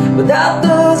 but that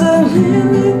doesn't mean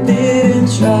we didn't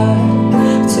try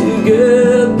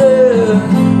together.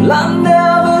 Well, I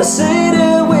never said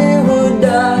that we would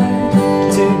die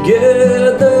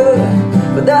together,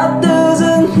 but that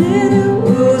doesn't mean it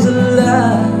was a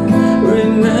lie.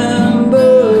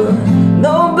 Remember,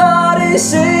 nobody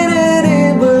said that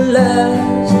it would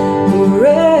last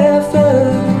forever.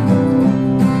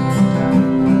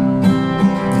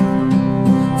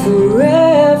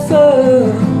 Forever.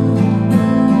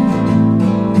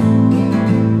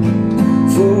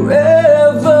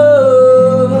 Forever.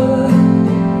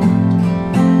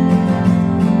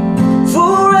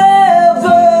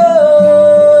 Forever.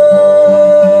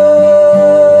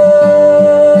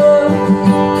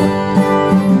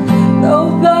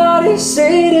 Nobody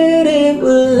said that it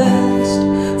would last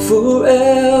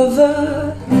forever,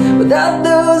 but that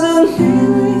doesn't mean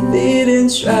we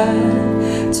didn't try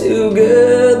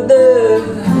together.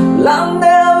 Well, I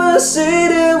never said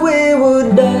that we would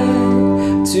die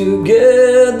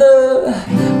together,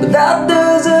 but that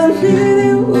doesn't mean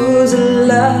it was a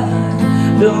lie.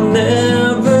 They'll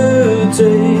never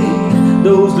take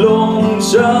those long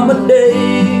summer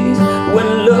days when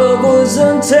love was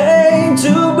untamed.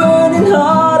 Too burning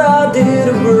hard, I did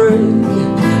a break.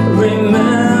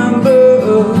 Remember,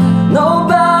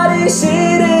 nobody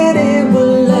said that it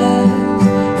would last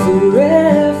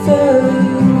forever.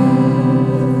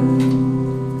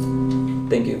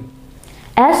 Thank you.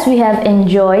 As we have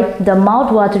enjoyed the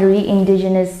mouth-watery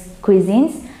indigenous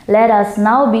cuisines, let us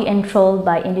now be enthralled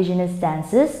by indigenous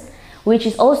dances, which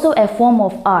is also a form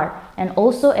of art and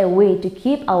also a way to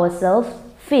keep ourselves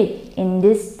fit in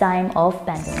this time of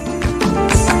pandemic.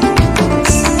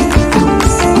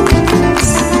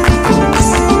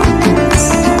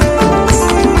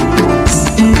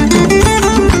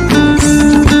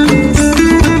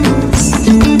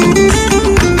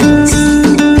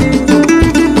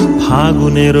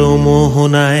 ফাগুনেরো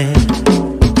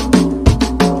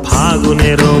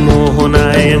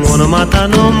মোহনায় মন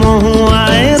মাতানো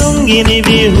মহুয়ায় রঙ্গিনী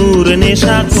বিহুর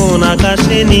নেশা কোন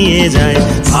আকাশে নিয়ে যায়।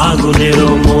 ফাগুনেরো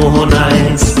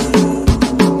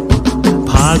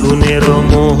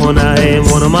মোহনায়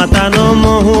মন মাতানো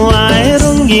মহুয়ায়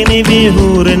রঙ্গিনী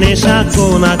বিহুর নেশা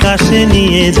কোন আকাশে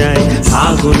নিয়ে যায়।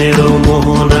 ফাগুনেরো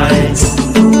মোহনায়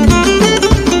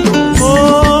ও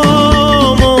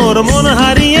মোর মন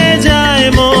হারিয়ে যায়,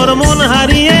 মোর মন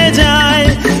হারিয়ে যায়।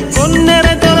 কন্যের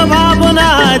তোর ভাবনা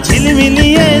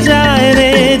ঝিলমিলিয়ে যায়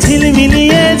রে,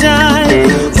 ঝিলমিলিয়ে যায়।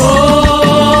 ও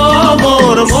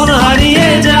মোর মন হারিয়ে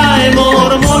যায়,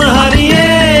 মোর মন হারিয়ে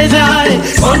যায়।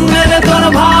 কন্যের তোর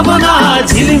ভাবনা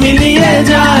ঝিলমিলিয়ে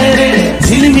যায় রে,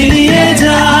 ঝিলমিলিয়ে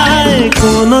যায়।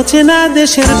 কোন চেনা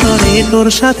দেশের তরে তোর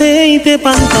সাথে এইতে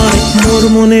পান্তরে মোর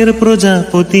মনের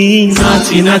প্রজাপতি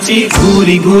নাচি নাচি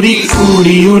ঘুরি ঘুরি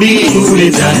উড়ি উড়ি উড়ে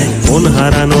যায় মন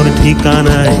হারানোর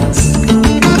ঠিকানায়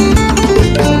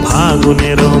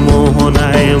ফাগুনের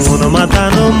মোহনায় মন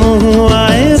মাতানো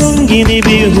মহুয়ায় রঙ্গিনী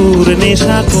বিহুর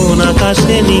নেশা কোন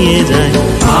আকাশে নিয়ে যায়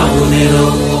ফাগুনের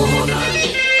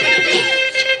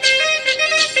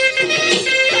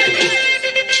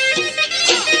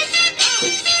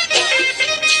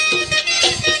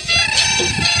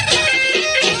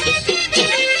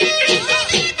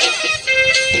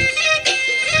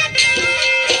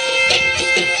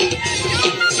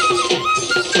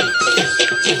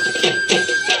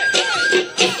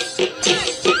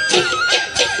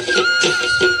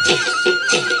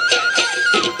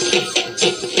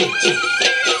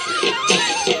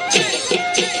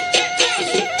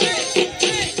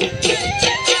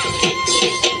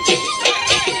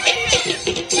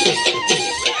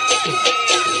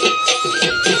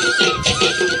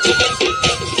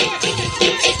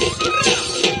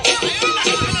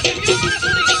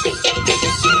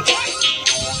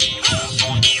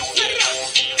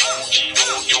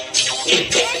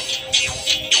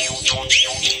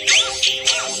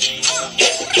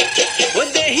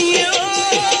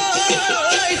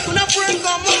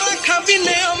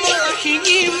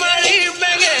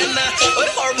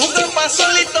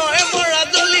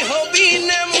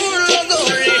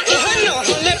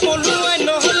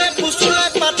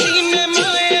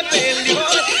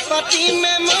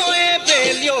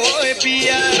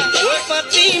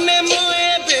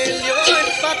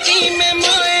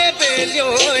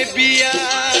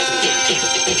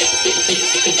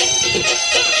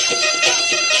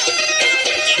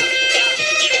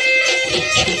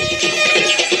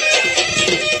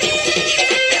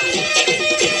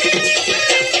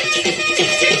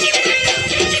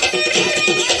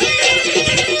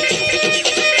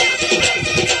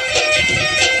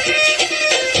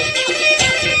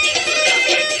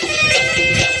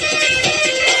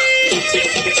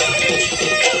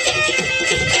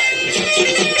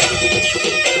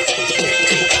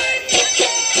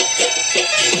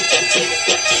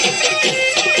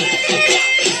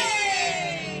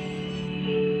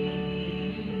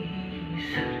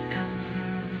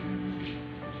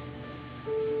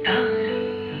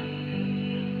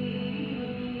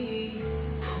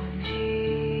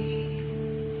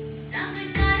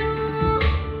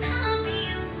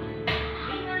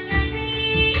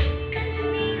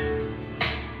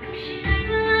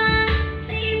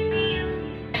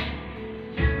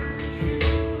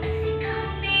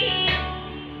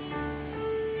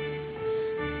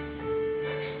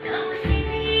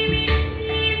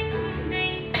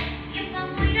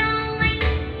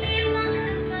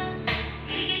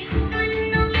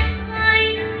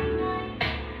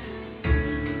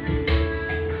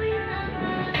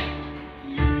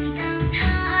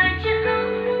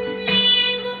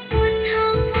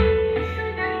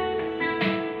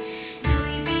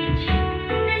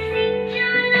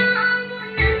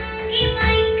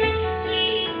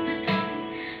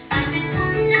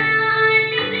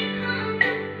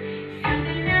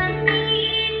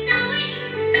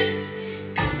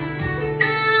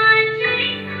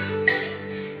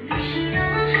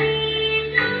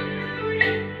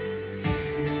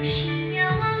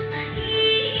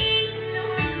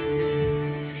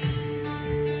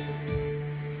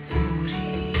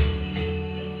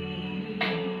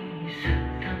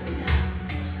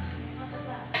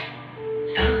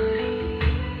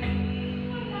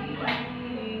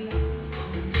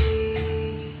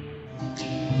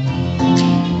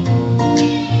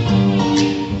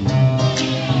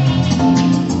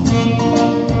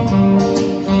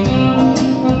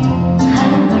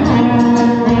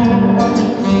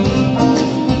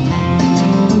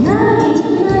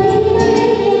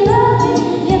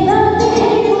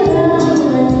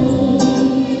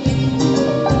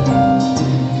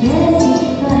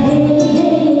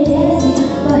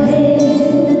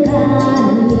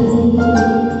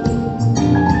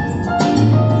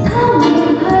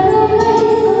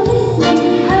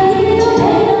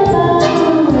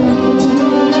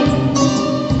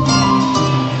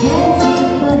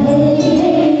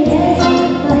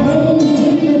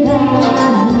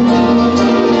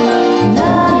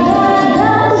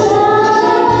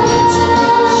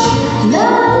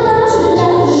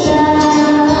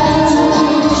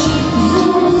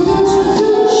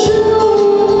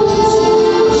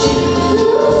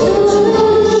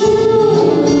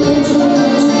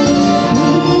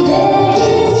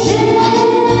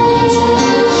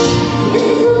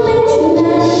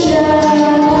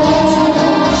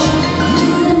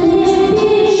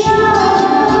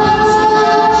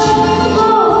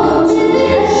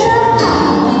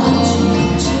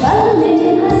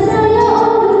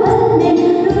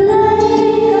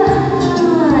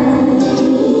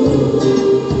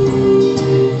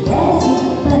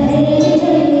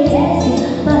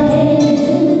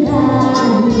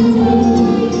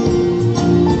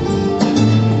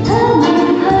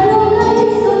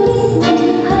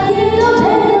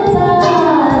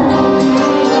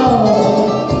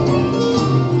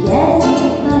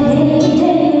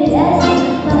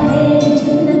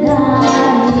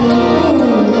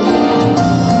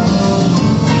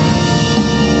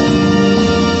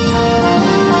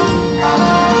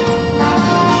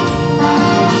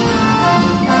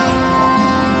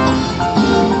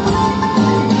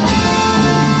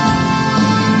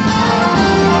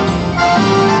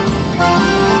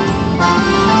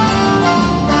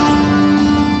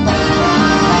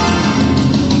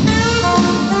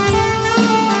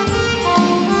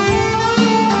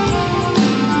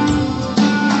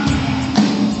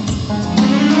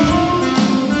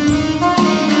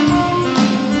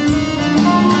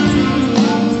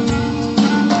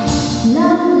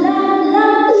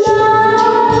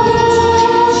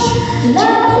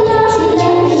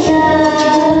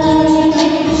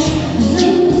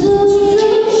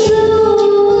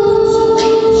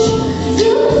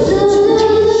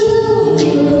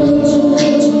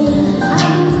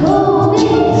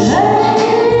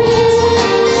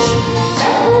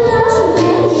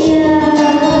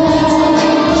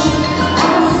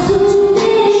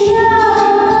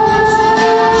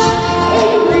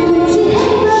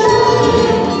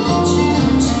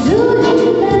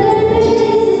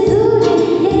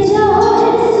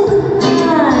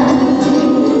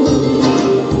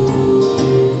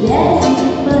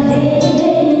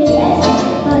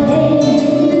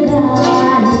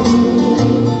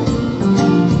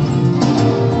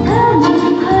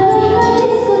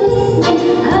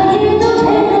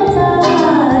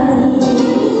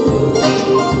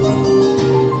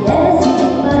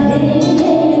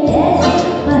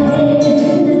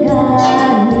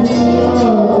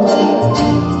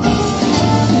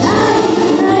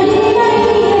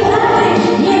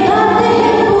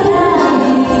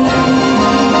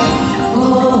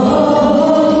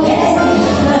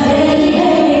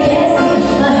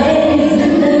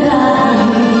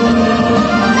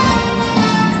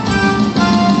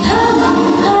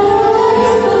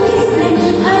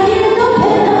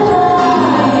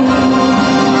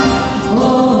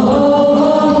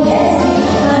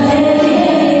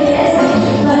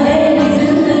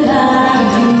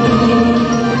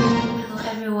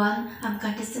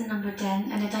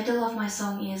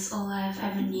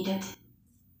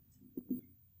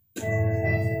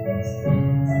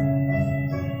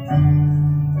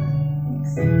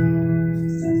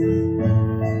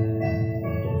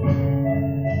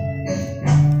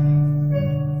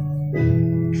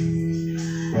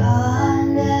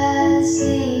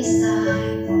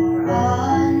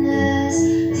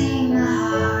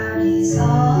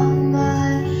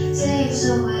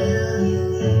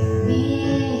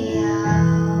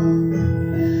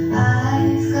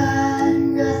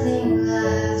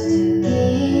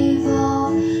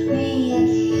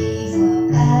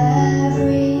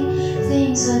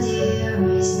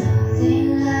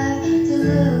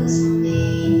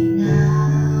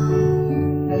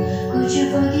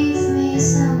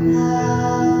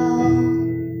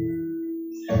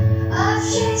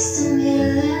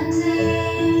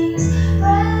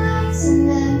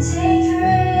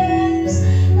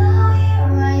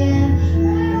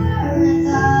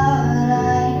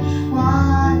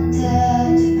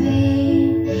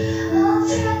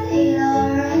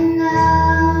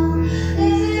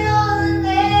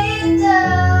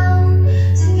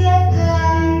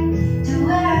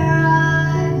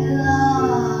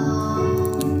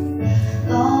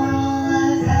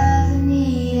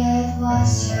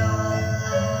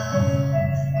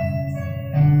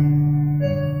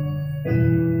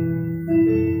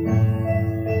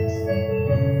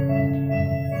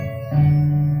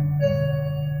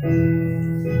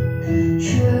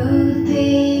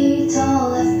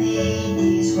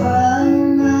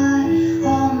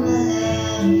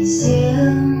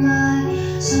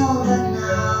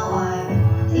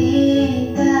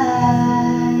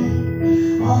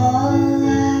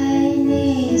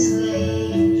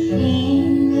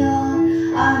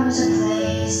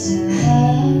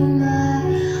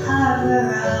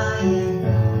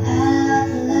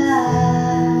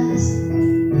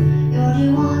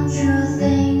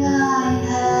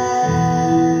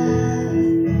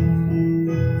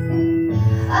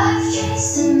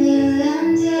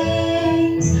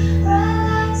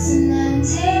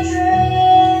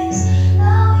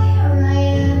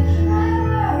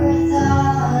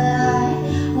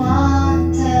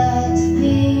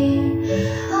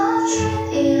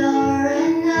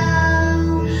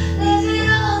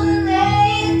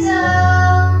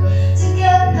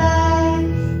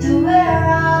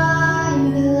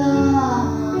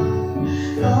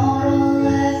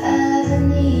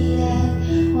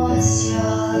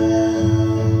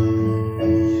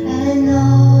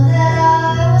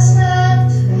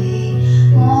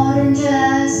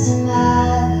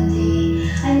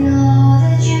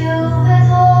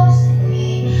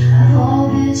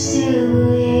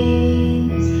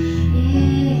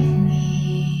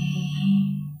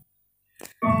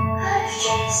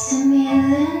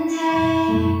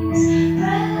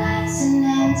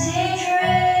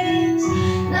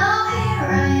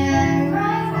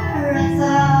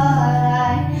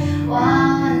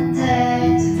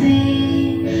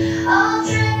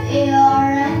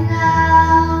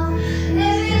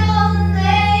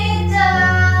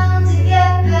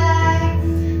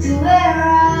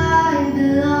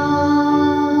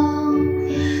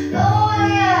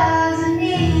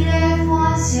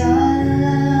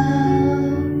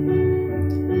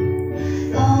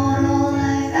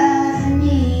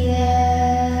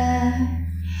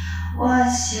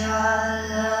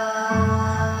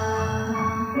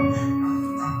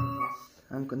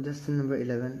I'm contestant number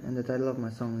 11 and the title of my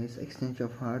song is Exchange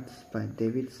of Hearts by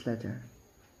David Slater.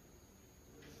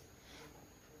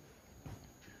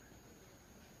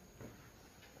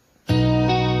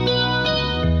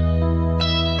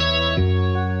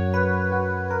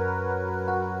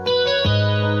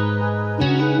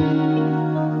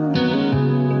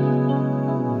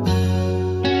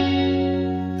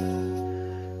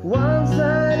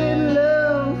 One-sided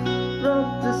love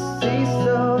broke the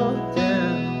seesaw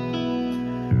down.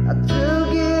 I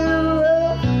took it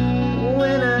rough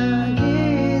when I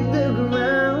hit the ground.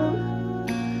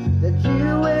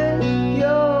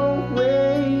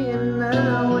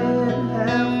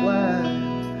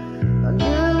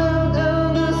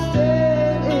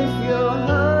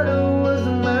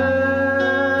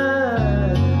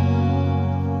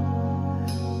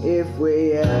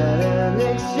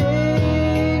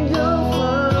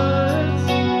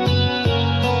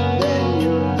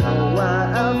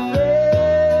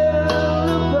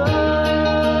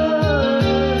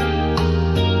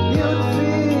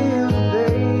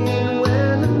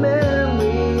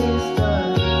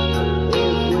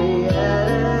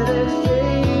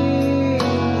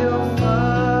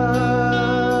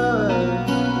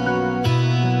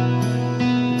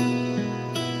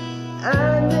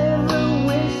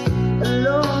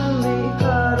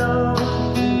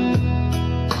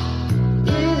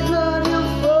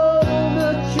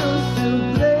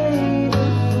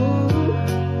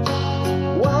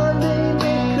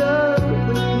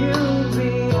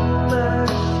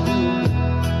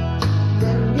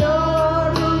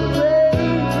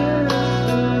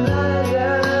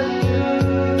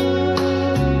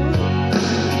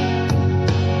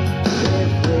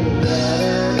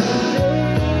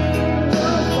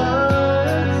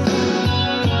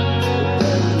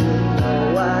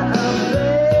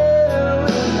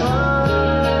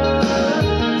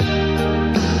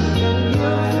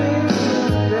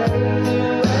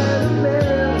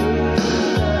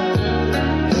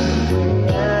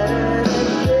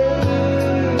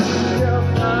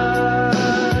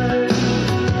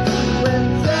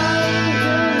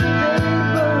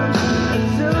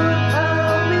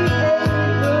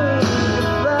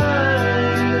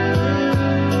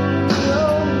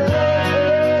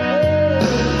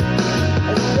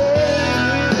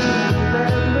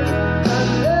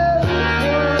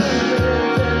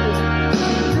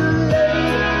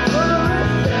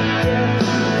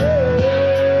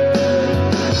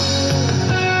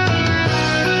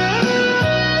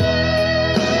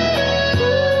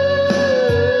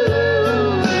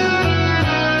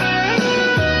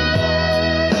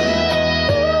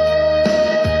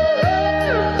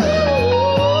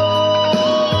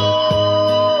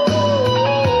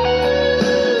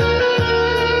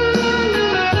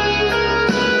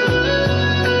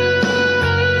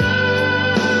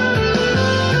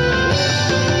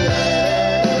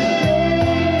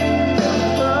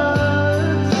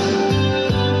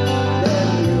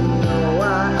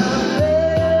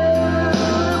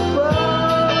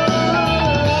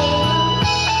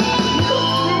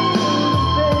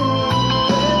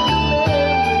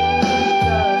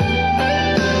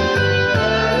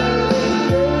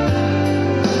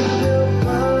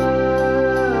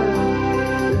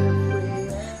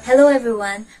 Hello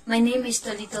everyone, my name is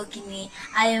Tolito Kini.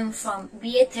 I am from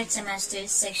BA 3rd semester,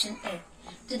 section A.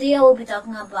 Today I will be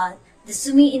talking about the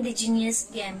Sumi indigenous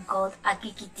game called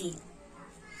Akikiti.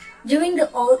 During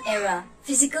the old era,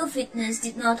 physical fitness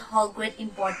did not hold great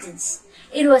importance.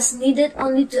 It was needed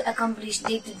only to accomplish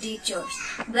day-to-day chores.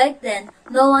 Back then,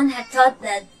 no one had thought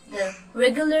that the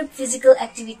regular physical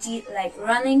activity like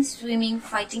running, swimming,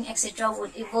 fighting, etc.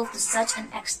 would evolve to such an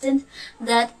extent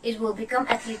that it will become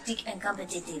athletic and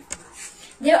competitive.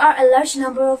 There are a large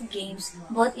number of games,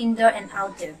 both indoor and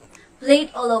outdoor,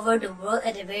 played all over the world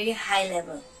at a very high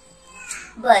level.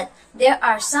 But there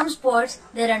are some sports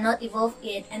that are not evolved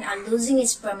yet and are losing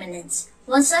its permanence.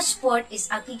 One such sport is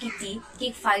Akikiti,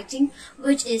 kick fighting,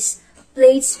 which is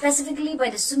played specifically by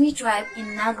the Sumi tribe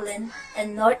in Nagaland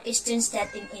and northeastern state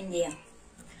in India.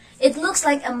 It looks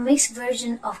like a mixed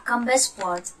version of combat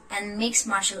sports and mixed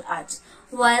martial arts.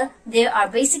 While there are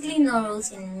basically no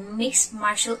rules in mixed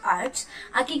martial arts,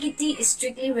 Akikiti is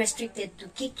strictly restricted to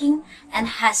kicking and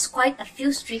has quite a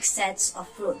few strict sets of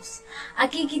rules.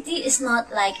 Akikiti is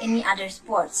not like any other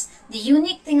sports. The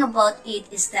unique thing about it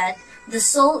is that the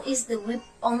soul is the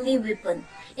only weapon.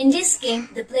 In this game,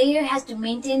 the player has to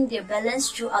maintain their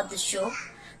balance throughout the show.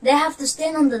 They have to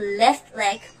stand on the left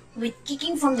leg with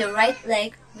kicking from the right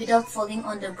leg without falling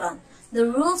on the ground. The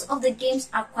rules of the games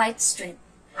are quite strict.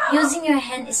 Using your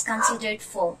hand is considered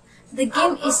foul. The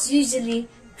game is usually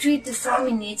 3 to 4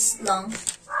 minutes long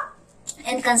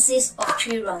and consists of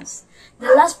 3 rounds.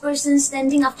 The last person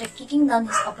standing after kicking down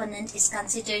his opponent is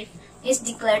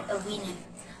declared a winner.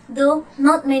 Though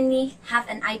not many have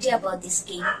an idea about this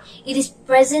game, it is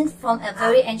present from a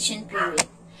very ancient period.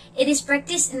 It is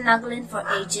practiced in Nagaland for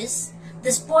ages.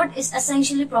 The sport is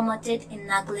essentially promoted in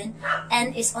Nagaland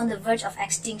and is on the verge of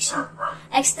extinction.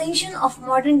 Extinction of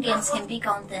modern games can be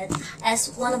counted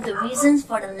as one of the reasons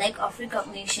for the lack of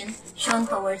recognition shown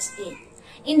towards it.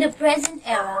 In the present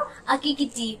era,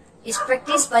 Akikiti is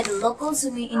practiced by the local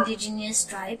Sumi indigenous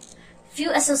tribe. Few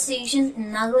associations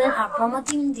in Nagaland are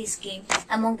promoting this game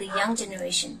among the young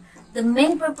generation. The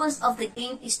main purpose of the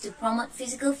game is to promote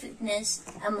physical fitness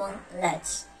among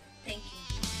lads. Thank you.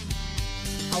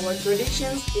 Our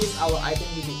traditions is our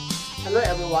identity. Hello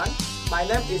everyone, my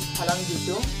name is Phalang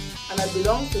Jitung and I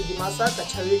belong to Dimasa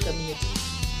Kachari community.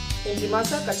 In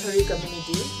Dimasa Kachari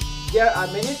community, there are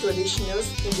many traditional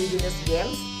indigenous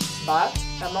games, but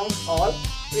amongst all,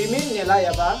 Rimin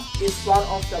Nelayaba is one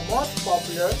of the most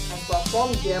popular and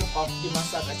performed game of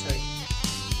Dimasa Kachari.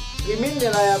 Rimin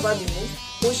Nelayaba means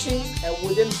pushing a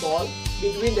wooden ball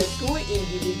between the two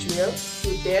individuals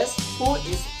to test who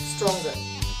is stronger.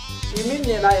 Rimin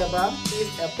Nelayaba is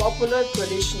a popular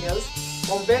traditional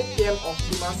combat game of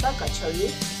Dimasa Kachari,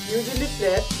 usually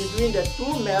played between the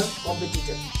two male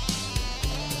competitors.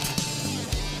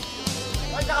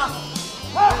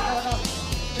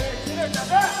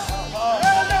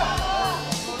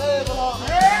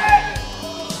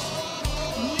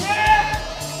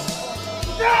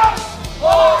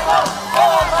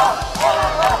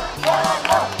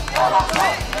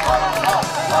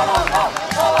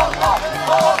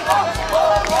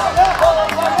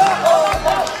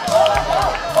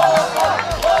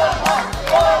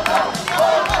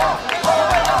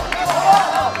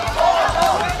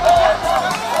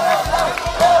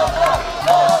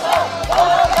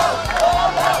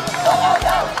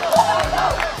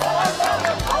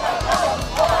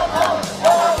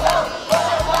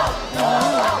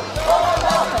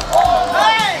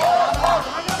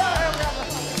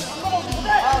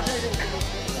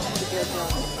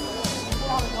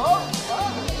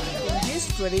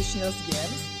 Traditional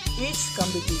games, each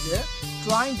competitor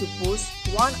trying to push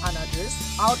one another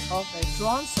out of a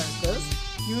drawn circles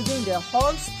using their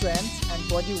whole strength and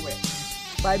body weight.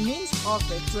 By means of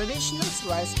a traditional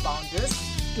rice bounders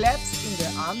clasped in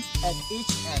their arms at each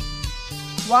end.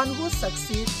 One who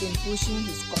succeeds in pushing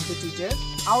his competitor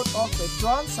out of a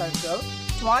drawn circle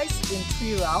twice in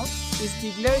 3 rounds is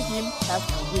declared him as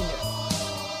a winner.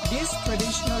 This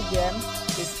traditional game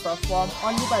is performed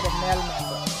only by the male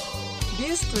member.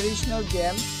 This traditional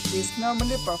game is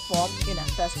normally performed in a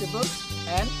festival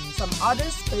and some other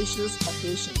special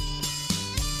occasions.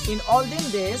 In olden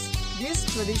days, these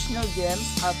traditional games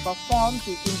are performed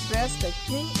to impress the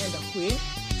king and the queen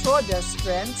through their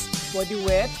strengths, body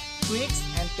weight, tricks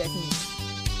and techniques.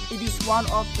 It is one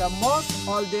of the most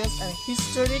oldest and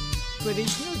historic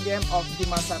traditional game of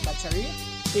Dimasa Kachari.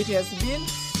 It has been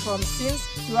from since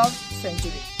 12th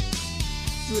century.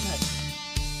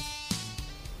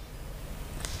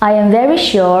 I am very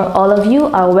sure all of you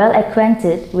are well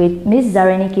acquainted with Miss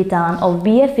Zarini Kitan of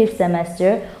BA 5th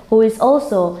semester, who is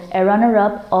also a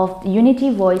runner-up of the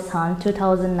Unity Voice Hunt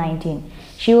 2019.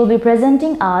 She will be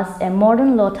presenting us a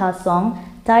modern Lotha song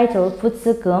titled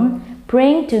Futsukum,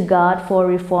 praying to God for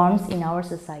reforms in our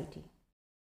society.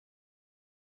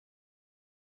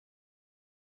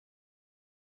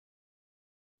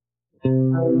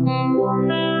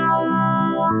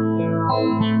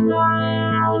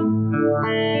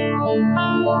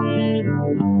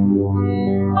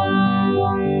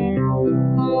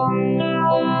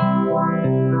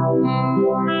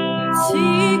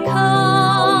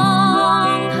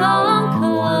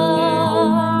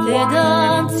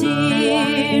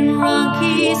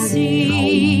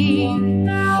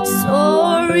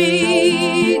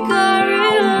 Sorry,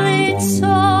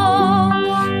 Garilito,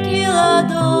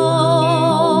 Gilado,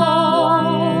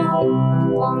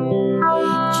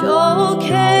 Jokeman,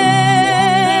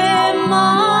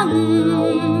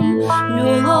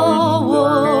 Nulo,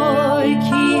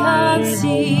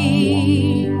 Kihansi,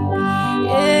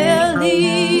 Eli,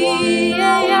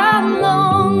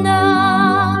 Yamlona,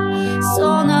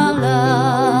 Sonala,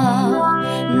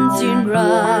 Tinra.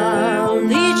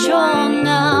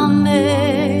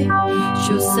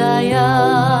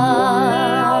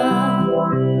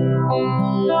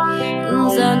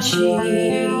 Zanchi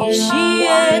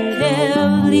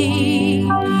Shieteli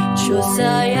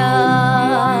Chusaya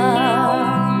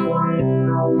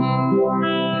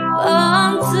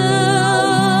Banzoko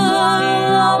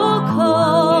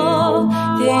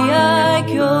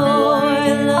Teakyo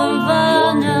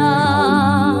Lamvana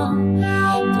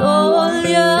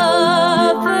Tolia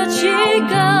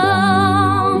Pachigam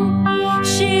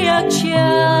Shiakcha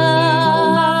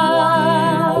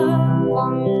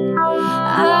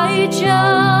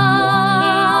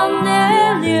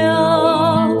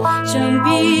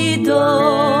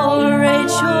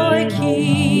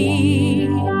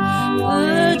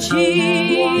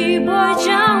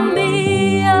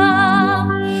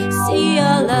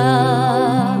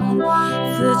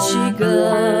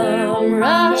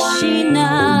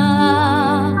Rashina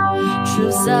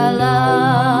Trusala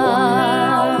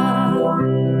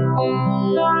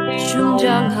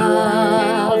Chunjangha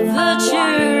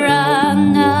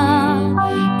Vachirana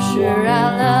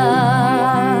Shirala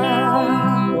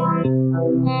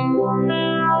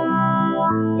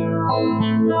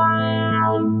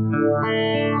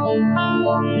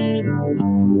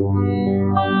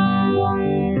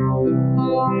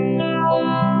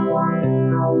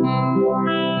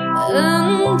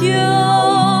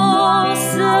Dios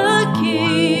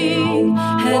King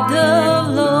head of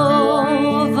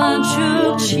love and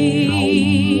chuchi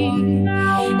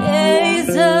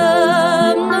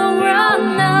Ezam no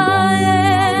rana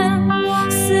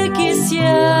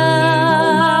Sikisya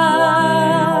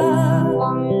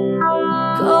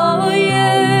Koye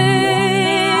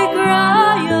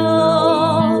grayo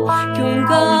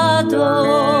Kyungado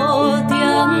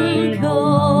Dianpyo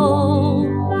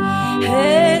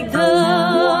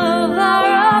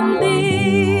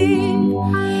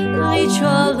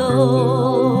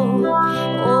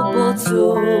Oboto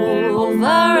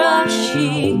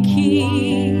Varashiki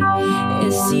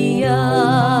Esia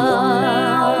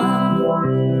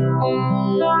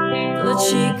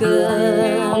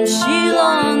Ochigam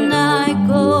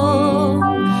Shilonaiko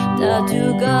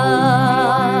Daduga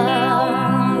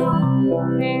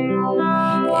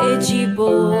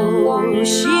Ejibo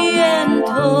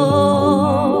Shiento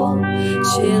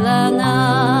Chilana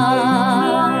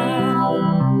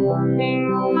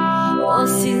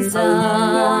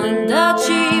Osinsan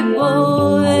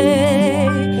Dachiboe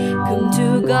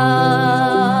Kumtuga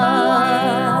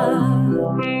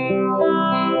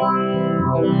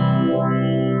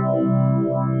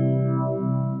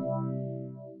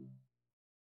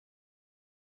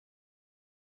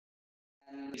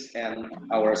and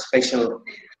our special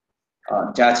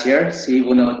judge here,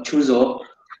 Sibuno Chuzo,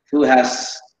 who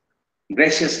has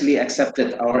graciously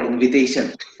accepted our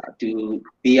invitation to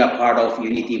be a part of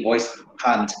Unity Voice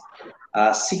Hunt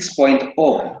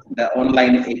 6.0, the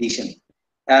online edition.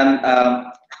 And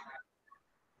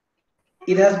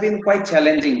it has been quite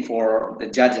challenging for the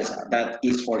judges, that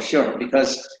is for sure,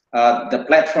 because the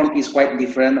platform is quite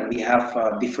different. We have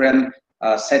different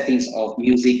settings of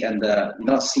music, and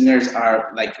the singers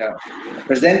are like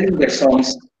presenting their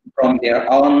songs from their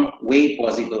own way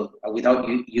possible without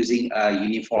using a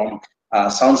uniform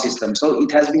sound system. So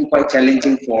it has been quite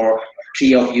challenging for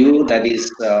three of you, that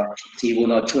is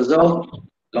Sibuno Chuzo,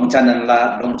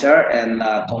 Longchananla Longchar, and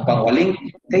Tongpang Waling.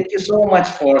 Thank you so much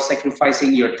for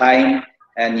sacrificing your time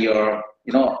and your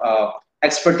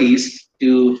expertise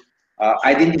to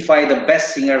identify the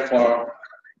best singer for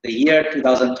the year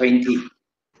 2020.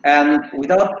 And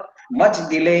without much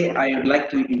delay, I would like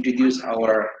to introduce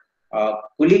our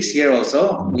colleagues here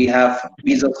also. We have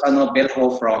Bizosano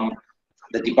Belho from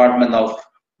the Department of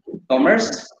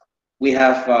Commerce. We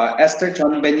have Esther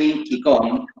Chonbeni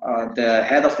Kikon, the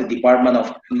head of the Department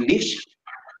of English.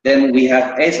 Then we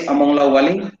have S. Amongla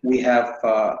Waling. We have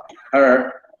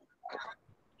her.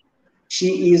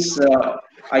 She is,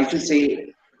 I should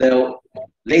say, the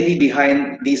lady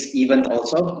behind this event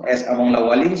also, as Amongla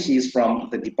Waling. She is from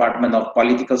the Department of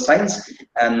Political Science.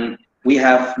 And we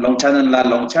have Longchanan La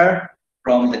Longchar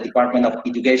from the Department of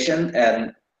Education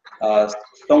and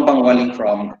Tongbang Waling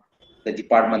from the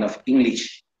Department of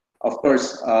English. Of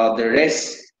course, the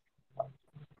rest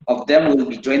of them will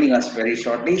be joining us very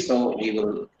shortly, so we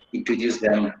will introduce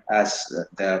them as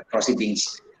the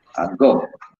proceedings go.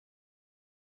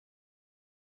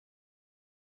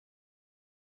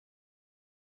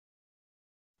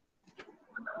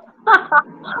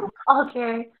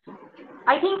 Okay.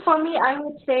 I think for me, I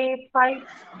would say five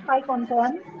on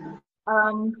 10.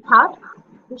 Half,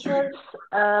 because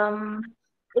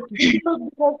it's difficult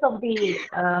because of the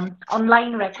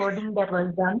online recording that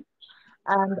was done,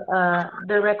 and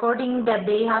the recording that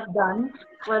they have done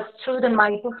was through the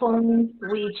microphones,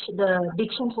 which the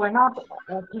dictions were not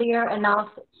clear enough.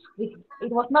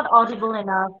 It was not audible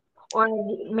enough, or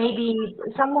maybe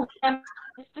some of them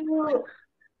still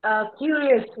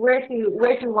curious where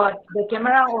to watch the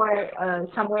camera or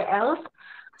somewhere else.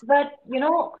 But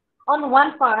on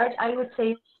one part, I would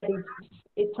say that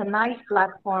it's a nice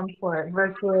platform for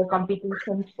virtual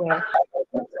competitions where.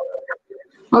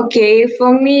 Okay,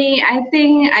 for me, I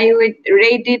think I would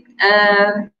rate it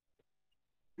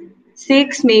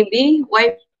 6 maybe.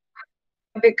 Why?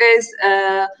 Because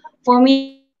for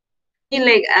me,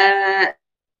 like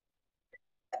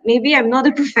maybe I'm not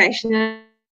a professional,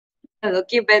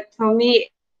 okay, but for me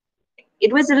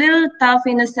it was a little tough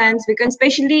in a sense, because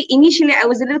especially initially I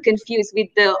was a little confused with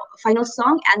the final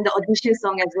song and the audition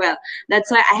song as well.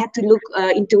 That's why I had to look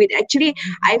into it. Actually,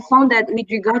 I found that with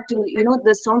regard to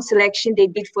the song selection they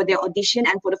did for their audition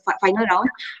and for the final round,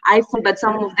 I found that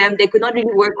some of them, they could not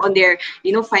really work on their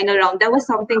final round. That was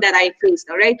something that I faced.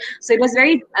 All right, so it was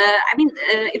very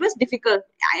it was difficult,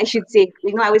 I should say.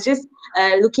 I was just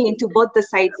looking into both the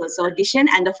sides, also audition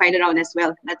and the final round as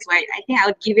well. That's why I think I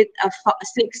would give it a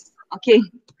 6. Okay.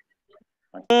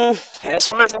 As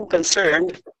far as I'm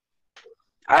concerned,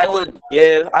 I would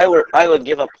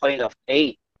give a point of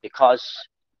 8, because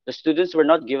the students were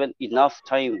not given enough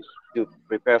time to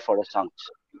prepare for the songs,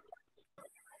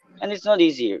 and it's not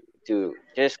easy to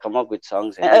just come up with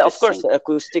songs. And of course, the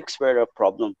acoustics were a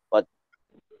problem, but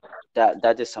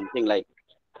that is something like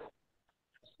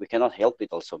we cannot help it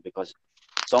also, because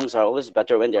songs are always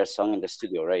better when they are sung in the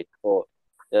studio, right? So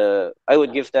I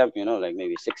would give them, like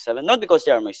maybe 6, 7, not because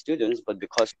they are my students, but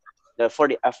because for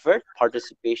the effort,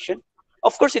 participation.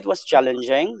 Of course, it was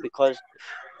challenging because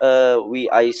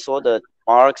I saw the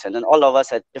marks, and then all of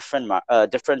us had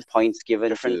different points given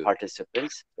different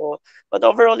participants. So, but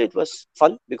overall, it was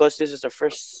fun because this is the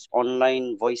first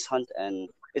online voice hunt, and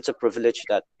it's a privilege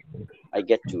that I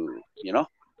get to,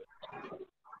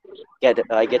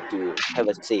 I get to have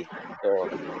a say. So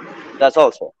that's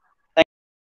also.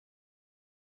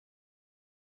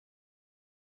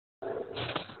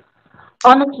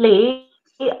 Honestly,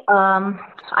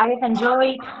 I've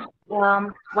enjoyed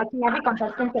watching every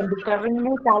contestant and discovering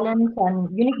new talents and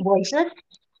unique voices.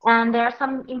 And there are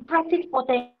some impressive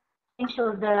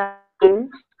potentials that I've seen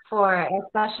for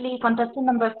especially contestant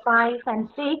number 5 and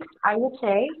 6. I would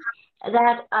say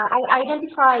that I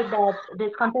identified that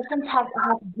these contestants have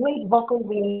great vocal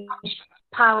range,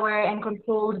 power, and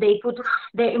control. They put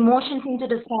their emotions into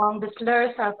the song. The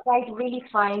slurs are quite really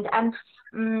fine, and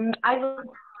I would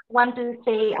want to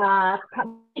say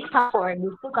big up for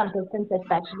these two contestants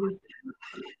especially.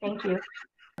 Thank you.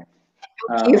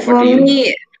 Okay, for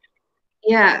me,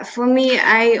 yeah, for me,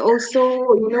 I also,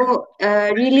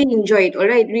 really enjoyed,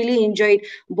 really enjoyed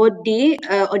both the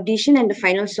audition and the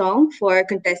final song for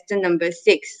contestant number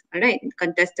 6,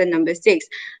 contestant number 6.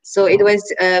 So it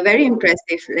was very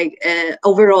impressive, like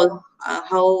overall,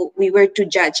 how we were to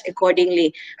judge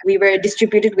accordingly. We were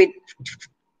distributed with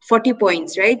 40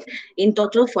 points, right? In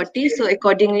total 40. So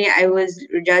accordingly, I was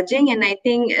judging, and I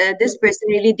think this person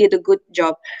really did a good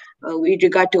job with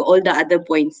regard to all the other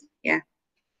points. Yeah.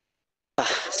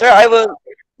 Sir,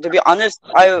 to be honest,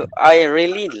 I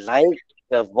really like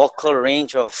the vocal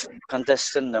range of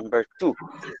contestant number 2.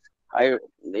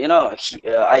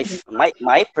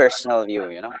 My personal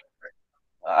view,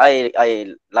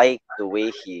 I like the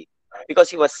way because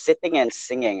he was sitting and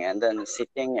singing, and then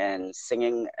sitting and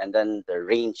singing, and then the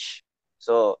range.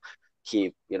 So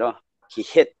he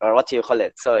hit, or what do you call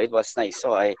it? So it was nice.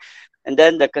 So And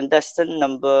then the contestant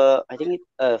number, I think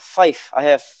 5, I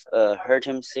have heard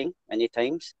him sing many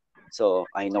times, so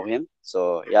I know him.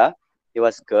 So yeah, he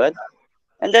was good.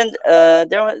 And then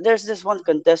there's this one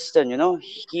contestant, you know,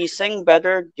 he sang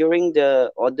better during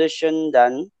the audition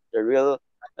than the real,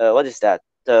 what is that?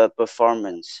 The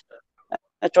performance.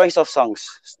 A choice of songs.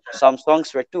 Some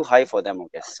songs were too high for them, I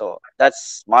guess. So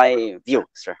that's my view,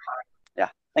 sir. Yeah,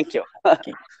 thank you.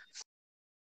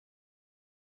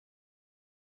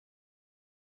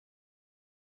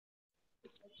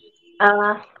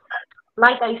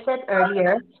 Like I said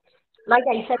earlier,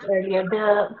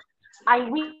 I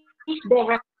wish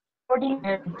the recording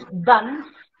is done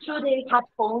through the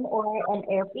headphone or an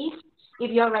earpiece if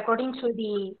you're recording through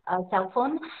the cell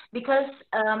phone, because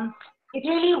it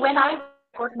really, when I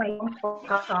record my own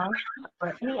songs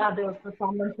or any other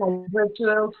performance like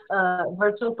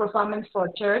virtual performance for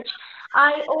church,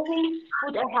 I always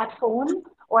put a headphone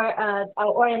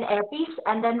or an earpiece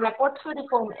and then record through the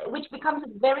phone, which becomes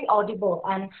very audible,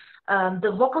 and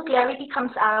the vocal clarity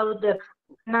comes out, the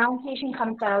pronunciation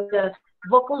comes out, the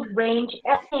vocal range,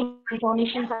 everything,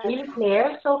 intonations are really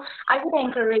clear. So I would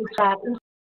encourage that.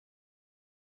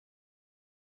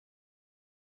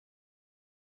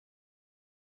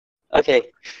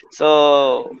 Okay,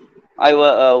 so I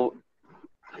will.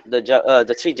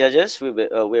 The 3 judges, we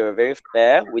were very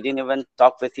fair. We didn't even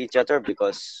talk with each other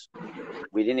because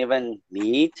we didn't even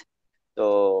meet.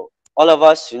 So all of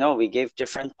us, you know, we gave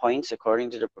different points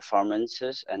according to the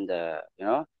performances and you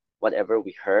know, whatever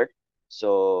we heard.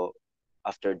 So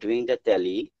after doing the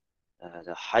tally,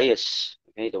 the highest,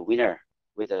 okay, the winner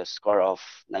with a score of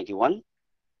 91,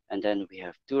 and then we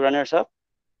have 2 runners up.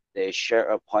 They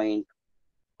share a point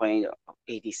of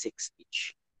 86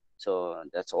 each. So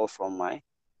that's all from my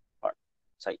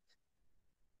side.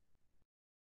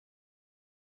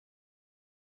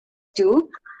 2,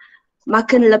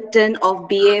 Makan Lupton of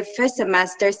BA First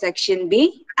Semester Section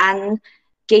B, and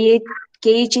Keiichi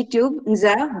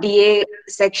Nza, BA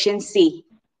Section C.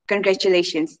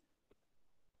 Congratulations.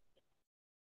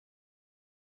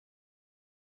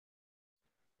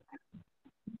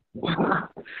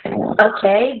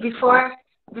 Okay, before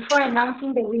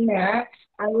announcing the winner,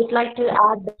 I would like to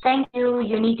add thank you,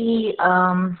 Unity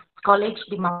College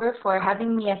Dimapur, for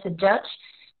having me as a judge.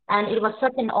 And it was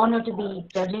such an honor to be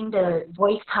judging the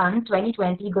Voice Hunt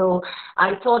 2020, though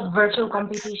I thought virtual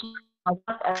competition was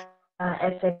not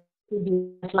as a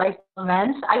live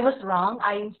performance. I was wrong.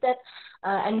 I instead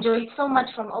enjoyed so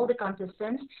much from all the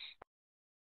contestants.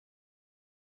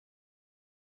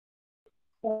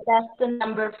 Contestant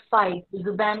number 5,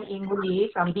 Zuban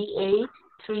Inguli from BA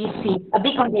 3C. A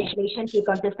big congratulations to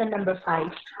contestant number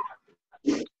 5.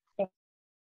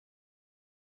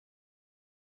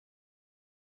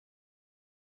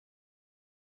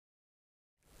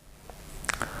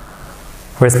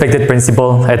 Respected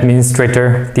Principal,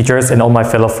 Administrator, teachers, and all my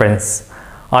fellow friends,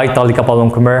 I, Talika Palong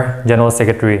Khmer, General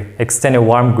Secretary, extend a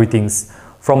warm greetings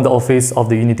from the office of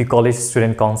the Unity College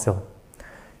Student Council.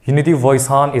 Unity Voice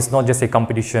Hunt is not just a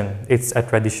competition, it's a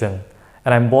tradition,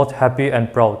 and I'm both happy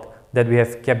and proud that we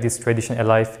have kept this tradition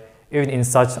alive even in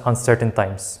such uncertain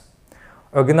times.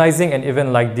 Organizing an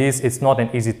event like this is not an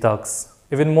easy task,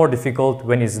 even more difficult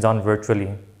when it's done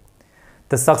virtually.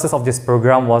 The success of this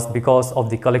program was because of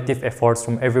the collective efforts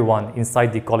from everyone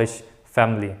inside the college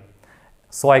family.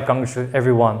 So I congratulate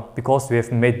everyone because we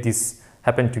have made this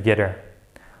happen together.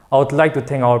 I would like to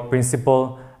thank our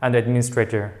principal and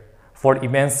administrator for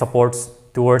immense support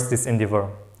towards this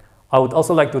endeavor. I would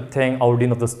also like to thank our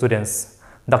Dean of the Students,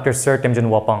 Dr. Sir Temjan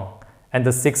Wapang, and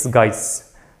the 6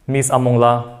 guides, Ms.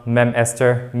 Amongla, Ma'am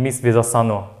Esther, Ms.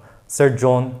 Vizasano, Sir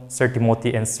John, Sir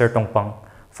Timothy, and Sir Tongpang,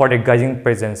 for their guiding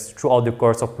presence throughout the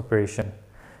course of preparation.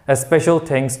 A special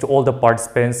thanks to all the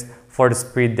participants for the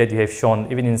spirit that you have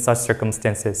shown even in such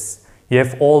circumstances. You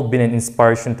have all been an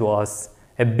inspiration to us.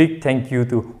 A big thank you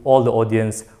to all the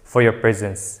audience for your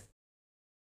presence.